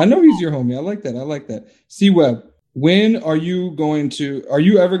homie. I know he's your homie. I like that. C-Web, when are you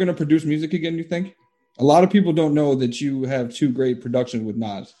ever going to produce music again, you think? A lot of people don't know that you have two great productions with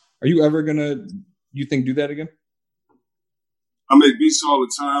Nas. Are you ever going to, you think, do that again? I make beats all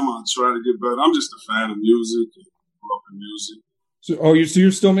the time. I try to get better. I'm just a fan of music and love the music. So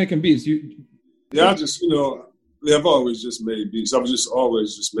you're still making beats? Yeah, I just, I've always just made beats. I've just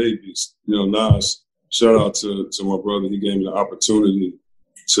always just made beats. Nas, shout out to my brother. He gave me the opportunity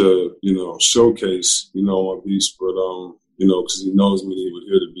to, showcase, my beats. But, because he knows me, he would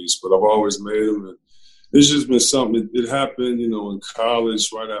hear the beats. But I've always made them. And it's just been something. It happened, in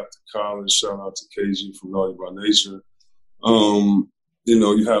college, right after college. Shout out to KG from Naughty by Nature.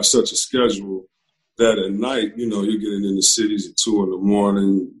 You have such a schedule that at night, you're getting in the cities at 2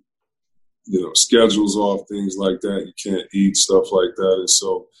 a.m, schedules off, things like that. You can't eat, stuff like that. And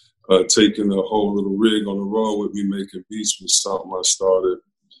so taking a whole little rig on the road with me making beats was something I started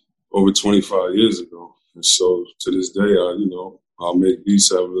over 25 years ago. And so to this day, I'll make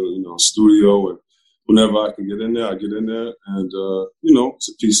beats, have a studio, and whenever I can get in there, I get in there. And, it's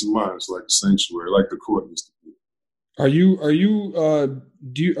a peace of mind. It's like a sanctuary, like the court used to be. Are you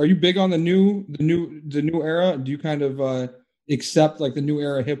big on the new era? Do you kind of accept like the new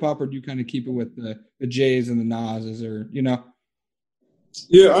era hip hop, or do you kind of keep it with the Jays and the Nas's, or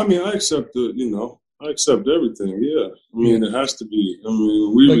Yeah, I mean, I accept I accept everything. Yeah, I mean, it has to be. I mean,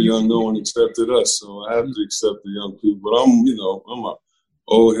 when we were young, no one accepted us, so I have to accept the young people. But I'm a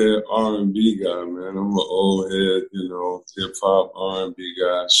old head R&B guy, man. I'm an old head, hip hop R&B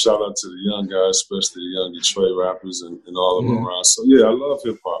guy. Shout out to the young guys, especially the young Detroit rappers and all of them around. So yeah, I love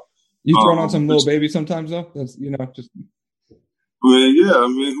hip hop. You throwing on some Lil Baby sometimes though? That's just. Whoever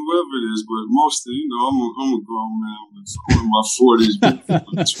it is, but mostly, I'm a grown man with in my 40s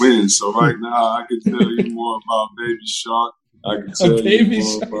with twins. So right now, I can tell you more about Baby Shark. I can tell you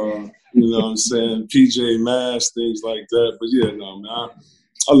more about, what I'm saying, PJ Masks, things like that. But yeah, man,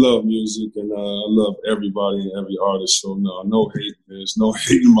 I love music and I love everybody and every artist. So no hate. There's no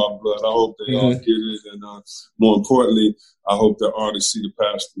hate in my blood. I hope they all get it. And more importantly, I hope that artists see the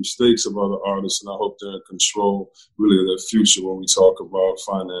past mistakes of other artists, and I hope they're in control really of their future when we talk about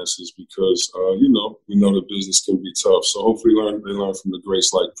finances, because we know the business can be tough. So hopefully they learn from the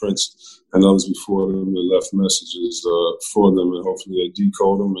greats like Prince and others before them that left messages for them, and hopefully they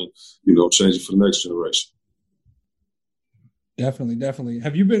decode them and change it for the next generation. Definitely.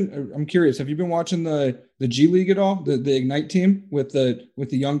 I'm curious, have you been watching the G League at all? The Ignite team with the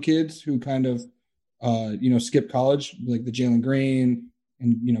young kids who kind of skip college, like the Jalen Green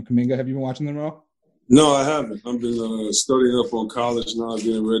and Kuminga. Have you been watching them at all? No, I haven't. I've been studying up on college now,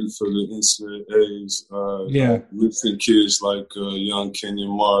 getting ready for the NCAAs. Mixing kids like young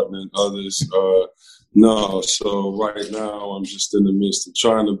Kenyon Martin and others. No, so right now I'm just in the midst of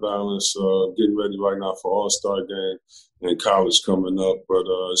trying to balance, getting ready right now for All-Star game and college coming up. But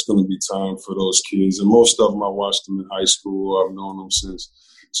it's going to be time for those kids. And most of them, I watched them in high school. I've known them since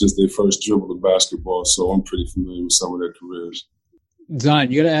they first dribbled the basketball. So I'm pretty familiar with some of their careers.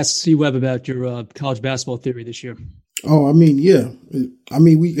 Zion, you got to ask C-Web about your college basketball theory this year. Oh, I mean, yeah. I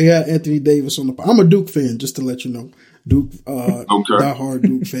mean, we had Anthony Davis on the – I'm a Duke fan, just to let you know. Duke, diehard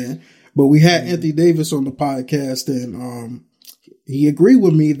Duke fan. But we had Anthony Davis on the podcast, and he agreed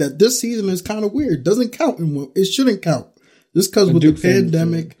with me that this season is kind of weird. Doesn't count. It shouldn't count. Just because with the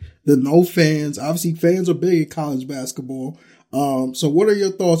pandemic, the no fans. Obviously, fans are big in college basketball. So what are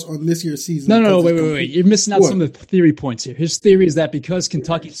your thoughts on this year's season? No, wait. You're missing out some of the theory points here. His theory is that because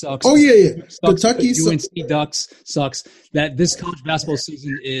Kentucky sucks. Oh, yeah. Kentucky UNC Ducks sucks, that this college basketball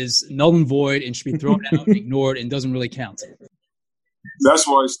season is null and void and should be thrown out, ignored, and doesn't really count. That's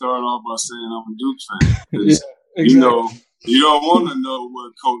why I started off by saying I'm a Duke fan. Yeah, exactly. You know, you don't want to know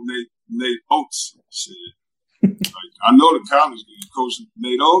what Coach Nate Oates said. Like, I know the college game. Coach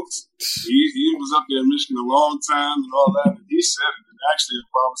Nate Oates, he was up there in Michigan a long time and all that, and he said it. And actually, if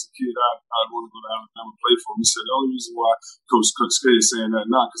I was a kid, I'd want to go to Alabama and play for him. He said the only reason why Coach K is saying that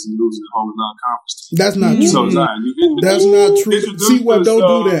not because he's losing at home in non-conference. That's not true. So, Zion, that's not true. See what? Don't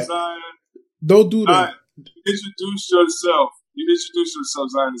do that. Zion. Don't do that. Introduce yourself. You introduced yourself,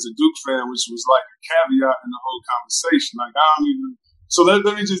 Zion, as a Duke fan, which was like a caveat in the whole conversation. Like, I don't even. So let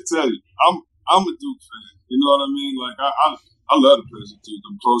me just tell you, I'm a Duke fan. You know what I mean? Like, I love the players at Duke.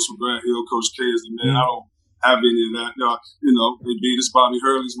 I'm close with Grant Hill. Coach K is the man. I don't have any of that. You know, they beat us. Bobby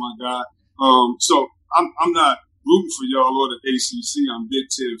Hurley's my guy. So I'm not rooting for y'all or the ACC. I'm Big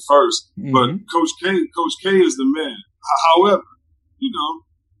Ten first. But Coach K is the man. However, you know,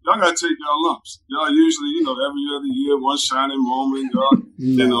 y'all got to take y'all lumps. Y'all usually, you know, every other year, one shining moment. Y'all,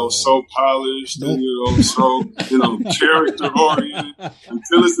 you know, so polished and, you know, so, you know, character-oriented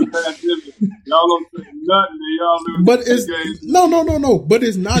until it's a pandemic. Y'all don't say nothing. Y'all lose but it's games. No. But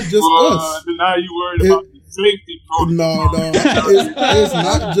it's not just us. Now you worried about the safety protocol. No. It's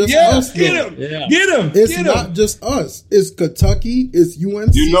not just us. Get him. Yeah. Get him. It's not just us. It's Kentucky. It's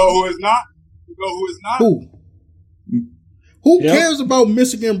UNC. You know who it's not? Who? Who cares about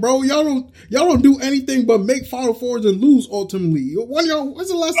Michigan, bro? Y'all don't do anything but make Final Fours and lose ultimately. When's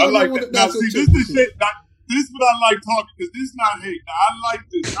the last time y'all won the national championship? This is what I like talking because this is not hate. Now, I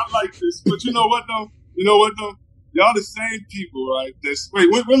like this. But you know what though? Y'all the same people, right? When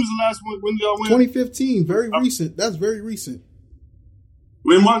was the last one? When did y'all win? 2015. Very recent. That's very recent.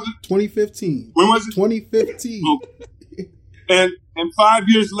 When was it? 2015. When was it? 2015. And 5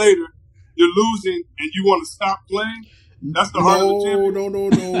 years later, you're losing and you want to stop playing? That's the heart of the champion.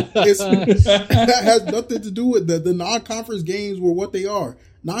 No. That has nothing to do with the non-conference games were what they are.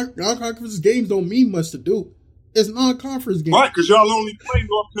 Non-conference games don't mean much to Duke. It's non-conference games. Right, because y'all only play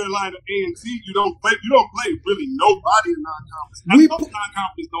North Carolina A&T. You don't play really nobody in non-conference.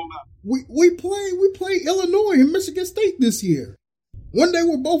 Non-conference don't matter. We play Illinois and Michigan State this year. When they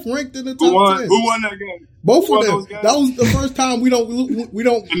were both ranked in the top 10. Who won that game? Both of them. That was the first time we don't.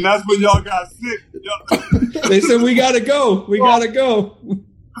 And that's when y'all got sick. They said we gotta go. We gotta go. No,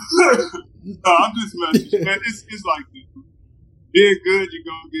 I'm just messing. Man, it's like this. Being good, you're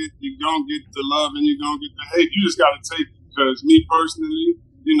gonna get the love and you're gonna get the hate. You just gotta take it. Because me personally,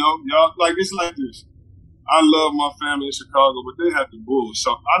 you know, y'all like it's like this. I love my family in Chicago, but they have the Bulls.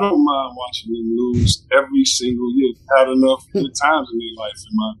 So I don't mind watching them lose every single year. Had enough good times in their life,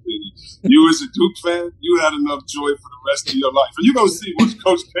 in my opinion. You as a Duke fan, you had enough joy for the rest of your life. And you're going to see once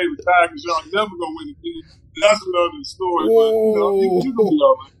Coach K retires because y'all never going to win again. That's another story. But, you know, you're going to be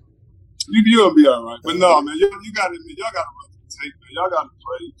all right. You're going to be all right. But no, man, you got to admit, y'all got to run the tape, man. Y'all got to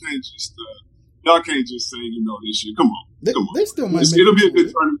play. You can't just, y'all can't just say, you know, this year. Come on. They still might It'll be a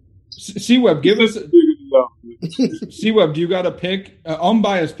good tournament. C-Web, give us C-Web, do you got a pick?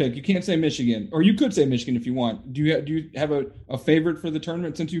 Unbiased pick. You can't say Michigan, or you could say Michigan if you want. Do you have a favorite for the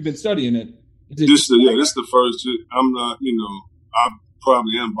tournament since you've been studying it? This is the first. I'm not, you know, I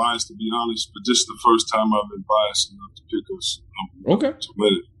probably am biased to be honest, but this is the first time I've been biased enough to pick us. To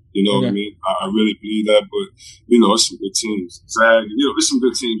win it. You know what I mean? I really believe that, but you know, it's some good teams. Zag, you know, there's some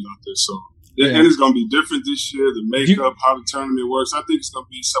good teams out there. So. Yeah. And it's going to be different this year, the makeup, how the tournament works. I think it's going to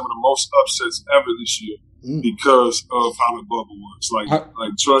be some of the most upsets ever this year because of how the bubble works. Like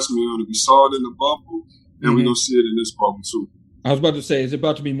trust me, we saw it in the bubble, and we're going to see it in this bubble too. I was about to say, is it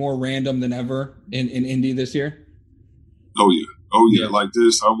about to be more random than ever in Indy this year? Oh, yeah. Like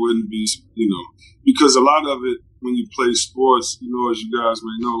this, I wouldn't be, you know, because a lot of it, when you play sports, you know, as you guys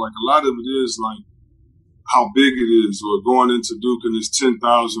may know, like a lot of it is like, how big it is, or going into Duke and there's 10,000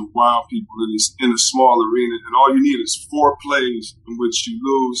 wild people in a small arena, and all you need is 4 plays in which you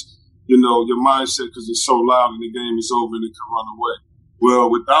lose, you know, your mindset because it's so loud and the game is over and it can run away. Well,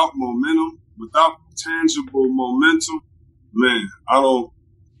 without momentum, without tangible momentum, man, I don't,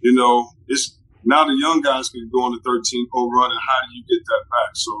 you know, it's now the young guys can go on a 13-0 run, and how do you get that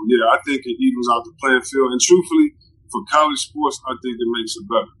back? So, yeah, I think it evens out the playing field, and truthfully, for college sports, I think it makes it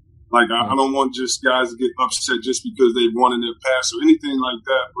better. Like, I don't want just guys to get upset just because they've won in their past or anything like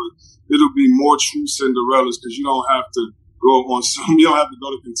that, but it'll be more true Cinderellas because you don't have to go on some. You don't have to go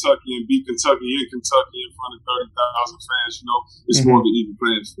to Kentucky and beat Kentucky in Kentucky in front of 30,000 fans. You know, it's more of an even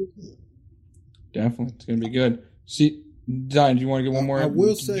playing field. Definitely, it's gonna be good. See, Zion, do you want to get one more? I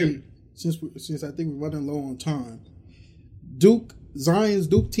will say, since I think we're running low on time, Zion's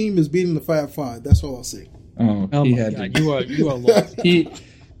Duke team is beating the Fab Five. That's all I'll say. Oh, my God, you are lost. You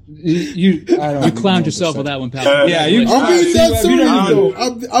clowned yourself with that one, pal. I'm being that serious though.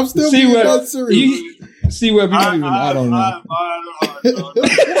 I'm still being that serious. C-Web, you don't even. I don't know.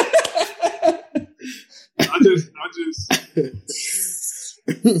 I just.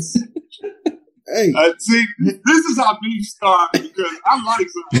 Hey, see, this is how beef started because I like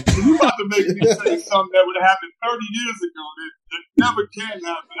something. You about to make me say something that would have happened 30 years ago that never can happen.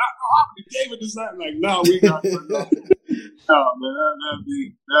 I gave it to something like, no, we got to go. No,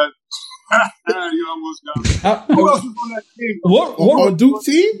 man, you almost got me. Who else was on that team? What on Duke's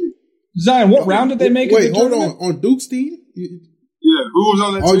team? Zion, what round did they make? Wait, hold on. On Duke's team? Yeah, who was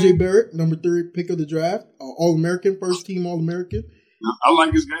on that RJ team? Barrett, number 3 pick of the draft, All-American, first team All-American. I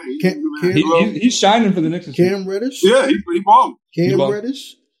like his game. He's shining for the Knicks. Cam Reddish. Yeah, he balling. Cam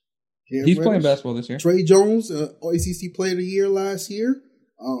Reddish. He's playing basketball this year. Trey Jones, ACC Player of the Year last year.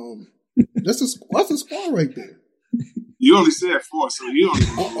 That's a squad right there. You only said 4, so you only.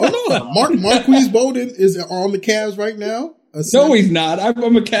 Marquise Bolden is on the Cavs right now. No, he's not. I'm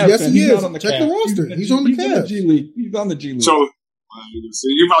a Cavs yes, fan. He He's is. not on the Check Cavs. the roster. He's on the Cavs. G League. He's on the G League. So,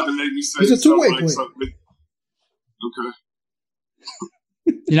 see, you're about to make me say he's a two-way player. Okay.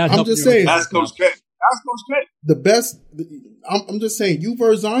 I'm just saying. Ask Coach K. The best. I'm just saying. You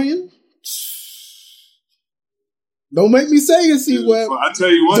versus Zion. Don't make me say it, C-Web. Well, I tell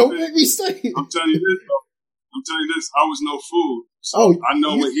you one Don't thing. make me say it. I'm telling you this. I was no fool. So I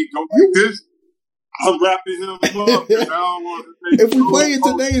know when he go like this, I'm wrapping him up. If we play in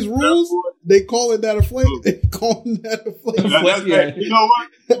today's rules, they call it that a flake. They call that a flake. You know what?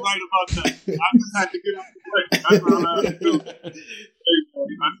 You're right about that. I just had to get out the way. That's what I had to do. Hey,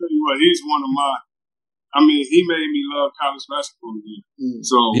 I tell you what, he's one of my. I mean, he made me love college basketball again.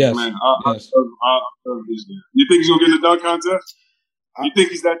 So, man, I love this guy. You think he's gonna get in the dunk contest? You think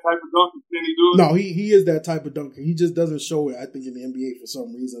he's that type of dunker? Can he do it? No, he is that type of dunker. He just doesn't show it, I think, in the NBA for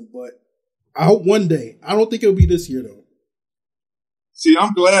some reason. But I hope one day. I don't think it'll be this year, though. See,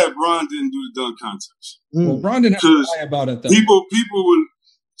 I'm glad Bron didn't do the dunk contest. Well, Bron didn't have to lie about it, though. People would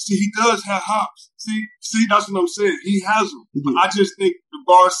see. He does have hops. See, that's what I'm saying. He has them. But I just think the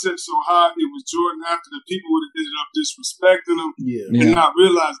bar set so high. It was Jordan after that. People would have ended up disrespecting him and not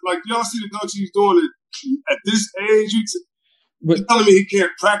realize. Like, y'all see the dunks he's doing at this age. You're telling me he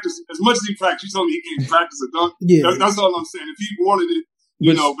can't practice as much as he practices. You're telling me he can't practice a dunk. That's all I'm saying. If he wanted it.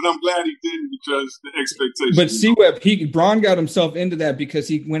 But I'm glad he didn't because the expectation. But C-Web, Bron got himself into that because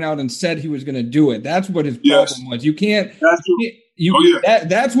he went out and said he was going to do it. That's what his problem was. You can't. That's true.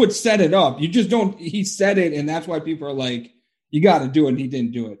 That's what set it up. You just don't. He said it, and that's why people are like, "You got to do it." And he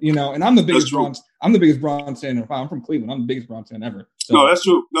didn't do it. And I'm the biggest Bron. I'm the biggest Bron fan. I'm from Cleveland. I'm the biggest Bron fan ever. So, no, that's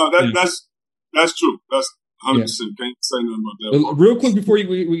true. No, that's true. That's 100%. Can't say nothing about that. Real quick before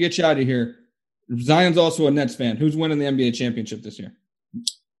we get you out of here, Zion's also a Nets fan. Who's winning the NBA championship this year?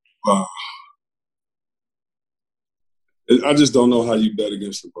 I just don't know how you bet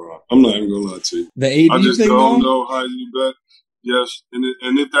against LeBron. I'm not even gonna lie to you. The AD I just thing, don't know how you bet. Yes, and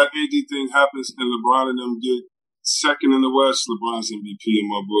if that AD thing happens and LeBron and them get second in the West, LeBron's MVP in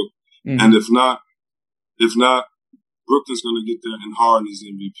my book. Mm-hmm. And if not, Brooklyn's gonna get there and Harden's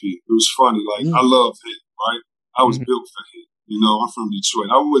MVP. It was funny. Like I love hate, right? I was built for hate. I'm from Detroit.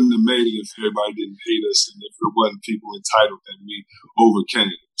 I wouldn't have made it if everybody didn't hate us and if there wasn't people entitled that we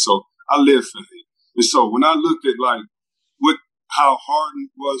overcame. So I live for hate. And so when I look at how Harden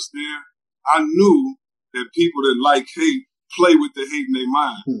was there, I knew that people that like hate play with the hate in their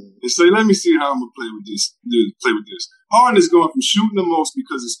mind and say, let me see how I'm going to play with this. Harden is going from shooting the most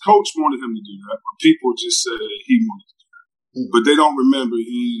because his coach wanted him to do that, but people just said he wanted to do that. But they don't remember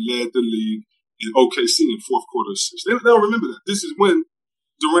he led the league in OKC in fourth quarter of 6. They don't remember that. This is when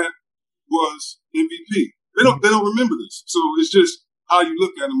Durant was MVP. They don't remember this. So it's just how you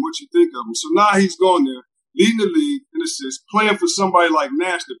look at him, what you think of him. So now he's going there, leading the league in assists, playing for somebody like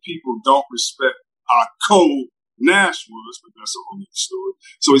Nash that people don't respect how cold Nash was, but that's a whole other story.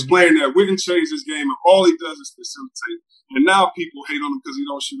 So he's playing there. Witten changed his game, and all he does is facilitate. And now people hate on him because he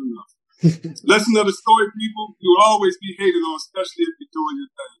don't shoot enough. Lesson of the story, people, you will always be hated on, especially if you're doing your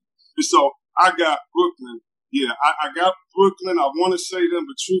thing. And so I got Brooklyn. Yeah, I got Brooklyn. I want to say them,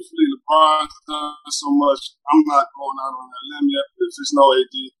 but truthfully, LeBron's done so much. I'm not going out on that limb yet. If there's no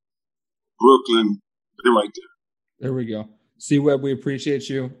AD, Brooklyn, they're right there. There we go. C-Web, we appreciate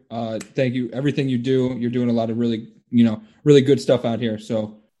you. Thank you. Everything you do, you're doing a lot of really really good stuff out here.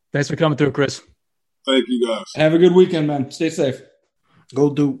 So thanks for coming through, Chris. Thank you, guys. Have a good weekend, man. Stay safe.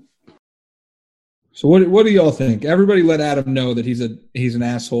 Go Duke. So what do y'all think? Everybody let Adam know that he's an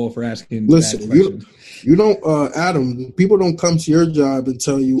asshole for asking. Listen, you don't, Adam. People don't come to your job and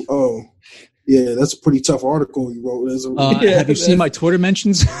tell you, "Oh, yeah, that's a pretty tough article you wrote." Have you seen my Twitter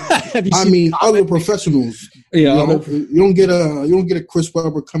mentions? Other professionals. Yeah, you don't get a Chris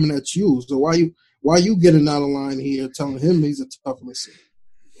Webber coming at you. So why you getting out of line here, telling him he's a tough listen?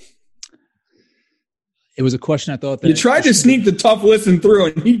 It was a question I thought that you tried to sneak the tough listen through,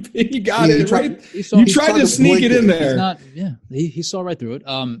 and he got it right. You tried to sneak it in there. He saw right through it.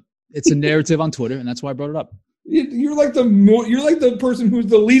 It's a narrative on Twitter, and that's why I brought it up. You're like the person who's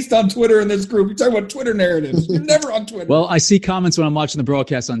the least on Twitter in this group. You're talking about Twitter narratives. You're never on Twitter. Well, I see comments when I'm watching the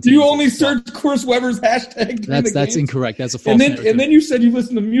broadcast on TV. Do you only search Chris Webber's hashtag? That's incorrect. That's a false narrative. And then you said you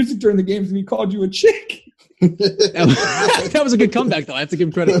listened to music during the games, and he called you a chick. That was a good comeback, though. I have to give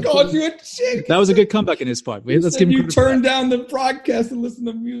him credit. He called you a chick. That was a good comeback in his part. Let's give him credit. You turned down the broadcast and listened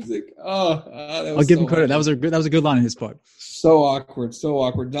to music. I'll give him credit. That was a good line in his part. So awkward.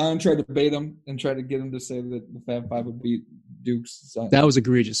 Don tried to bait him and tried to get him to say that the Fab Five would beat Duke's. That was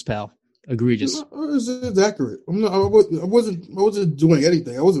egregious, pal. Egregious. It's accurate. I wasn't doing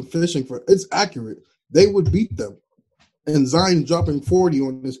anything. I wasn't fishing for it. It's accurate. They would beat them. And Zion dropping 40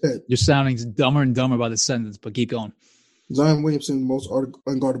 on his head. You're sounding dumber and dumber by the sentence, but keep going. Zion Williamson, the most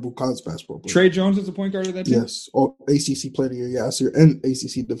unguardable college basketball player. Trey Jones is the point guard of that team? Yes. ACC Player of the Year last year and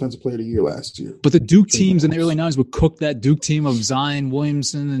ACC Defensive Player of the Year last year. But the Duke teams in the early 90s would cook that Duke team of Zion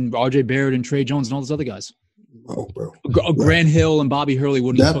Williamson and RJ Barrett and Trey Jones and all those other guys. Oh, bro. Grant Hill and Bobby Hurley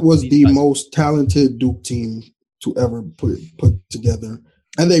wouldn't. That was the most talented Duke team to ever put together.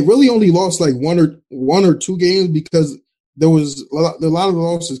 And they really only lost like one or two games because there was a lot of the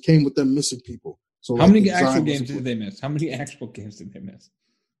losses came with them missing people. So how many actual games did they miss? Did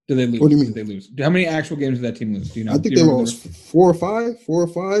they lose? What do you mean? Did they lose? How many actual games did that team lose? Do you know? I think they lost 4 or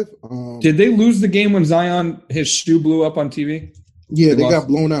 5. Did they lose the game when Zion, his shoe blew up on TV? Yeah, they got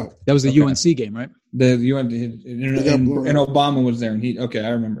blown out. That was the UNC game, right? The UNC and Obama was there, and I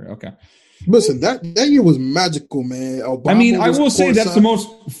remember. Okay. Listen, that year was magical, man. Obama I will say that's the most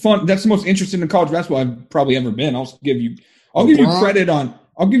fun. That's the most interesting in college basketball I've probably ever been. I'll give you credit on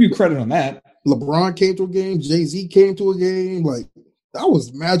that. LeBron came to a game. Jay-Z came to a game. Like that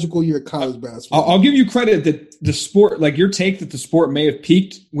was magical year of college basketball. I'll give you credit that the sport, like your take that the sport may have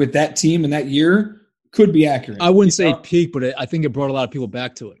peaked with that team in that year, could be accurate. I wouldn't say peak, but I think it brought a lot of people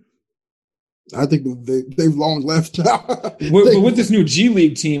back to it. I think they've long left now. But with this new G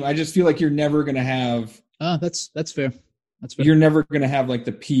League team, I just feel like you're never going to have. That's fair. That's fair. You're never going to have like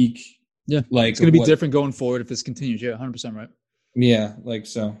the peak. Yeah, like it's going to be different going forward if this continues. Yeah, 100% right. Yeah, like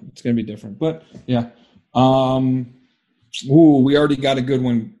so, it's going to be different. But yeah, we already got a good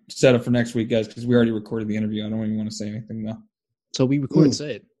one set up for next week, guys, because we already recorded the interview. I don't even want to say anything though. So we recorded.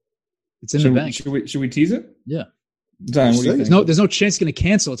 Say it. It's in the bank. Should we tease it? Yeah. Zion, what do you think? There's no chance it's going to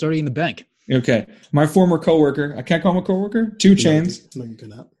cancel. It's already in the bank. Okay. My former coworker, I can't call him a coworker, 2 Chainz. No, you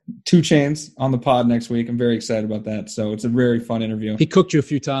cannot. 2 Chainz on the pod next week. I'm very excited about that. So it's a very fun interview. He cooked you a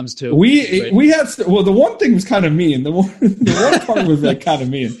few times too. We had the one thing was kind of mean. The one part was like kind of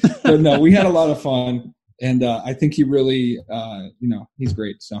mean. But no, we had a lot of fun, and I think he really, he's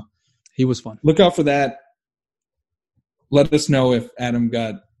great. So he was fun. Look out for that. Let us know if Adam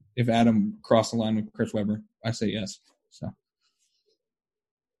crossed the line with Chris Webber. I say yes. So.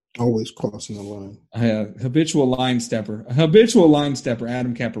 Always crossing the line. Habitual line stepper,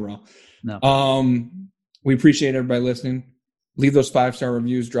 Adam Caparel. No. We appreciate everybody listening. Leave those 5-star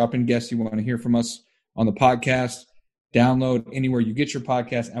reviews. Drop in guests you want to hear from us on the podcast. Download anywhere you get your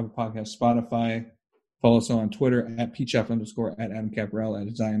podcast, Apple Podcasts, Spotify. Follow us on Twitter at @PChop_, at Adam Caparel,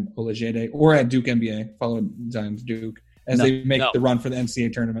 at Zion Olajede, or at Duke NBA. Follow Zion's Duke as they make the run for the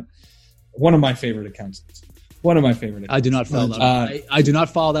NCAA tournament. One of my favorite accounts. I do not follow that. I do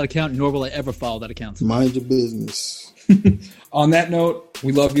not follow that account, nor will I ever follow that account. Mind your business. On that note,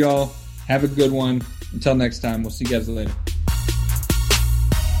 we love y'all. Have a good one. Until next time, we'll see you guys later.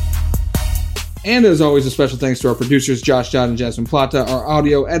 And as always, a special thanks to our producers, Josh Dodd and Jasmine Plata, our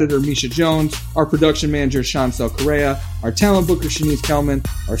audio editor, Misha Jones, our production manager, Shancel Correa, our talent booker, Shanice Kelman,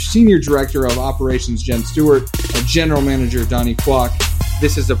 our senior director of operations, Jen Stewart, our general manager, Donnie Kwok.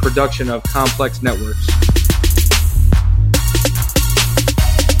 This is a production of Complex Networks.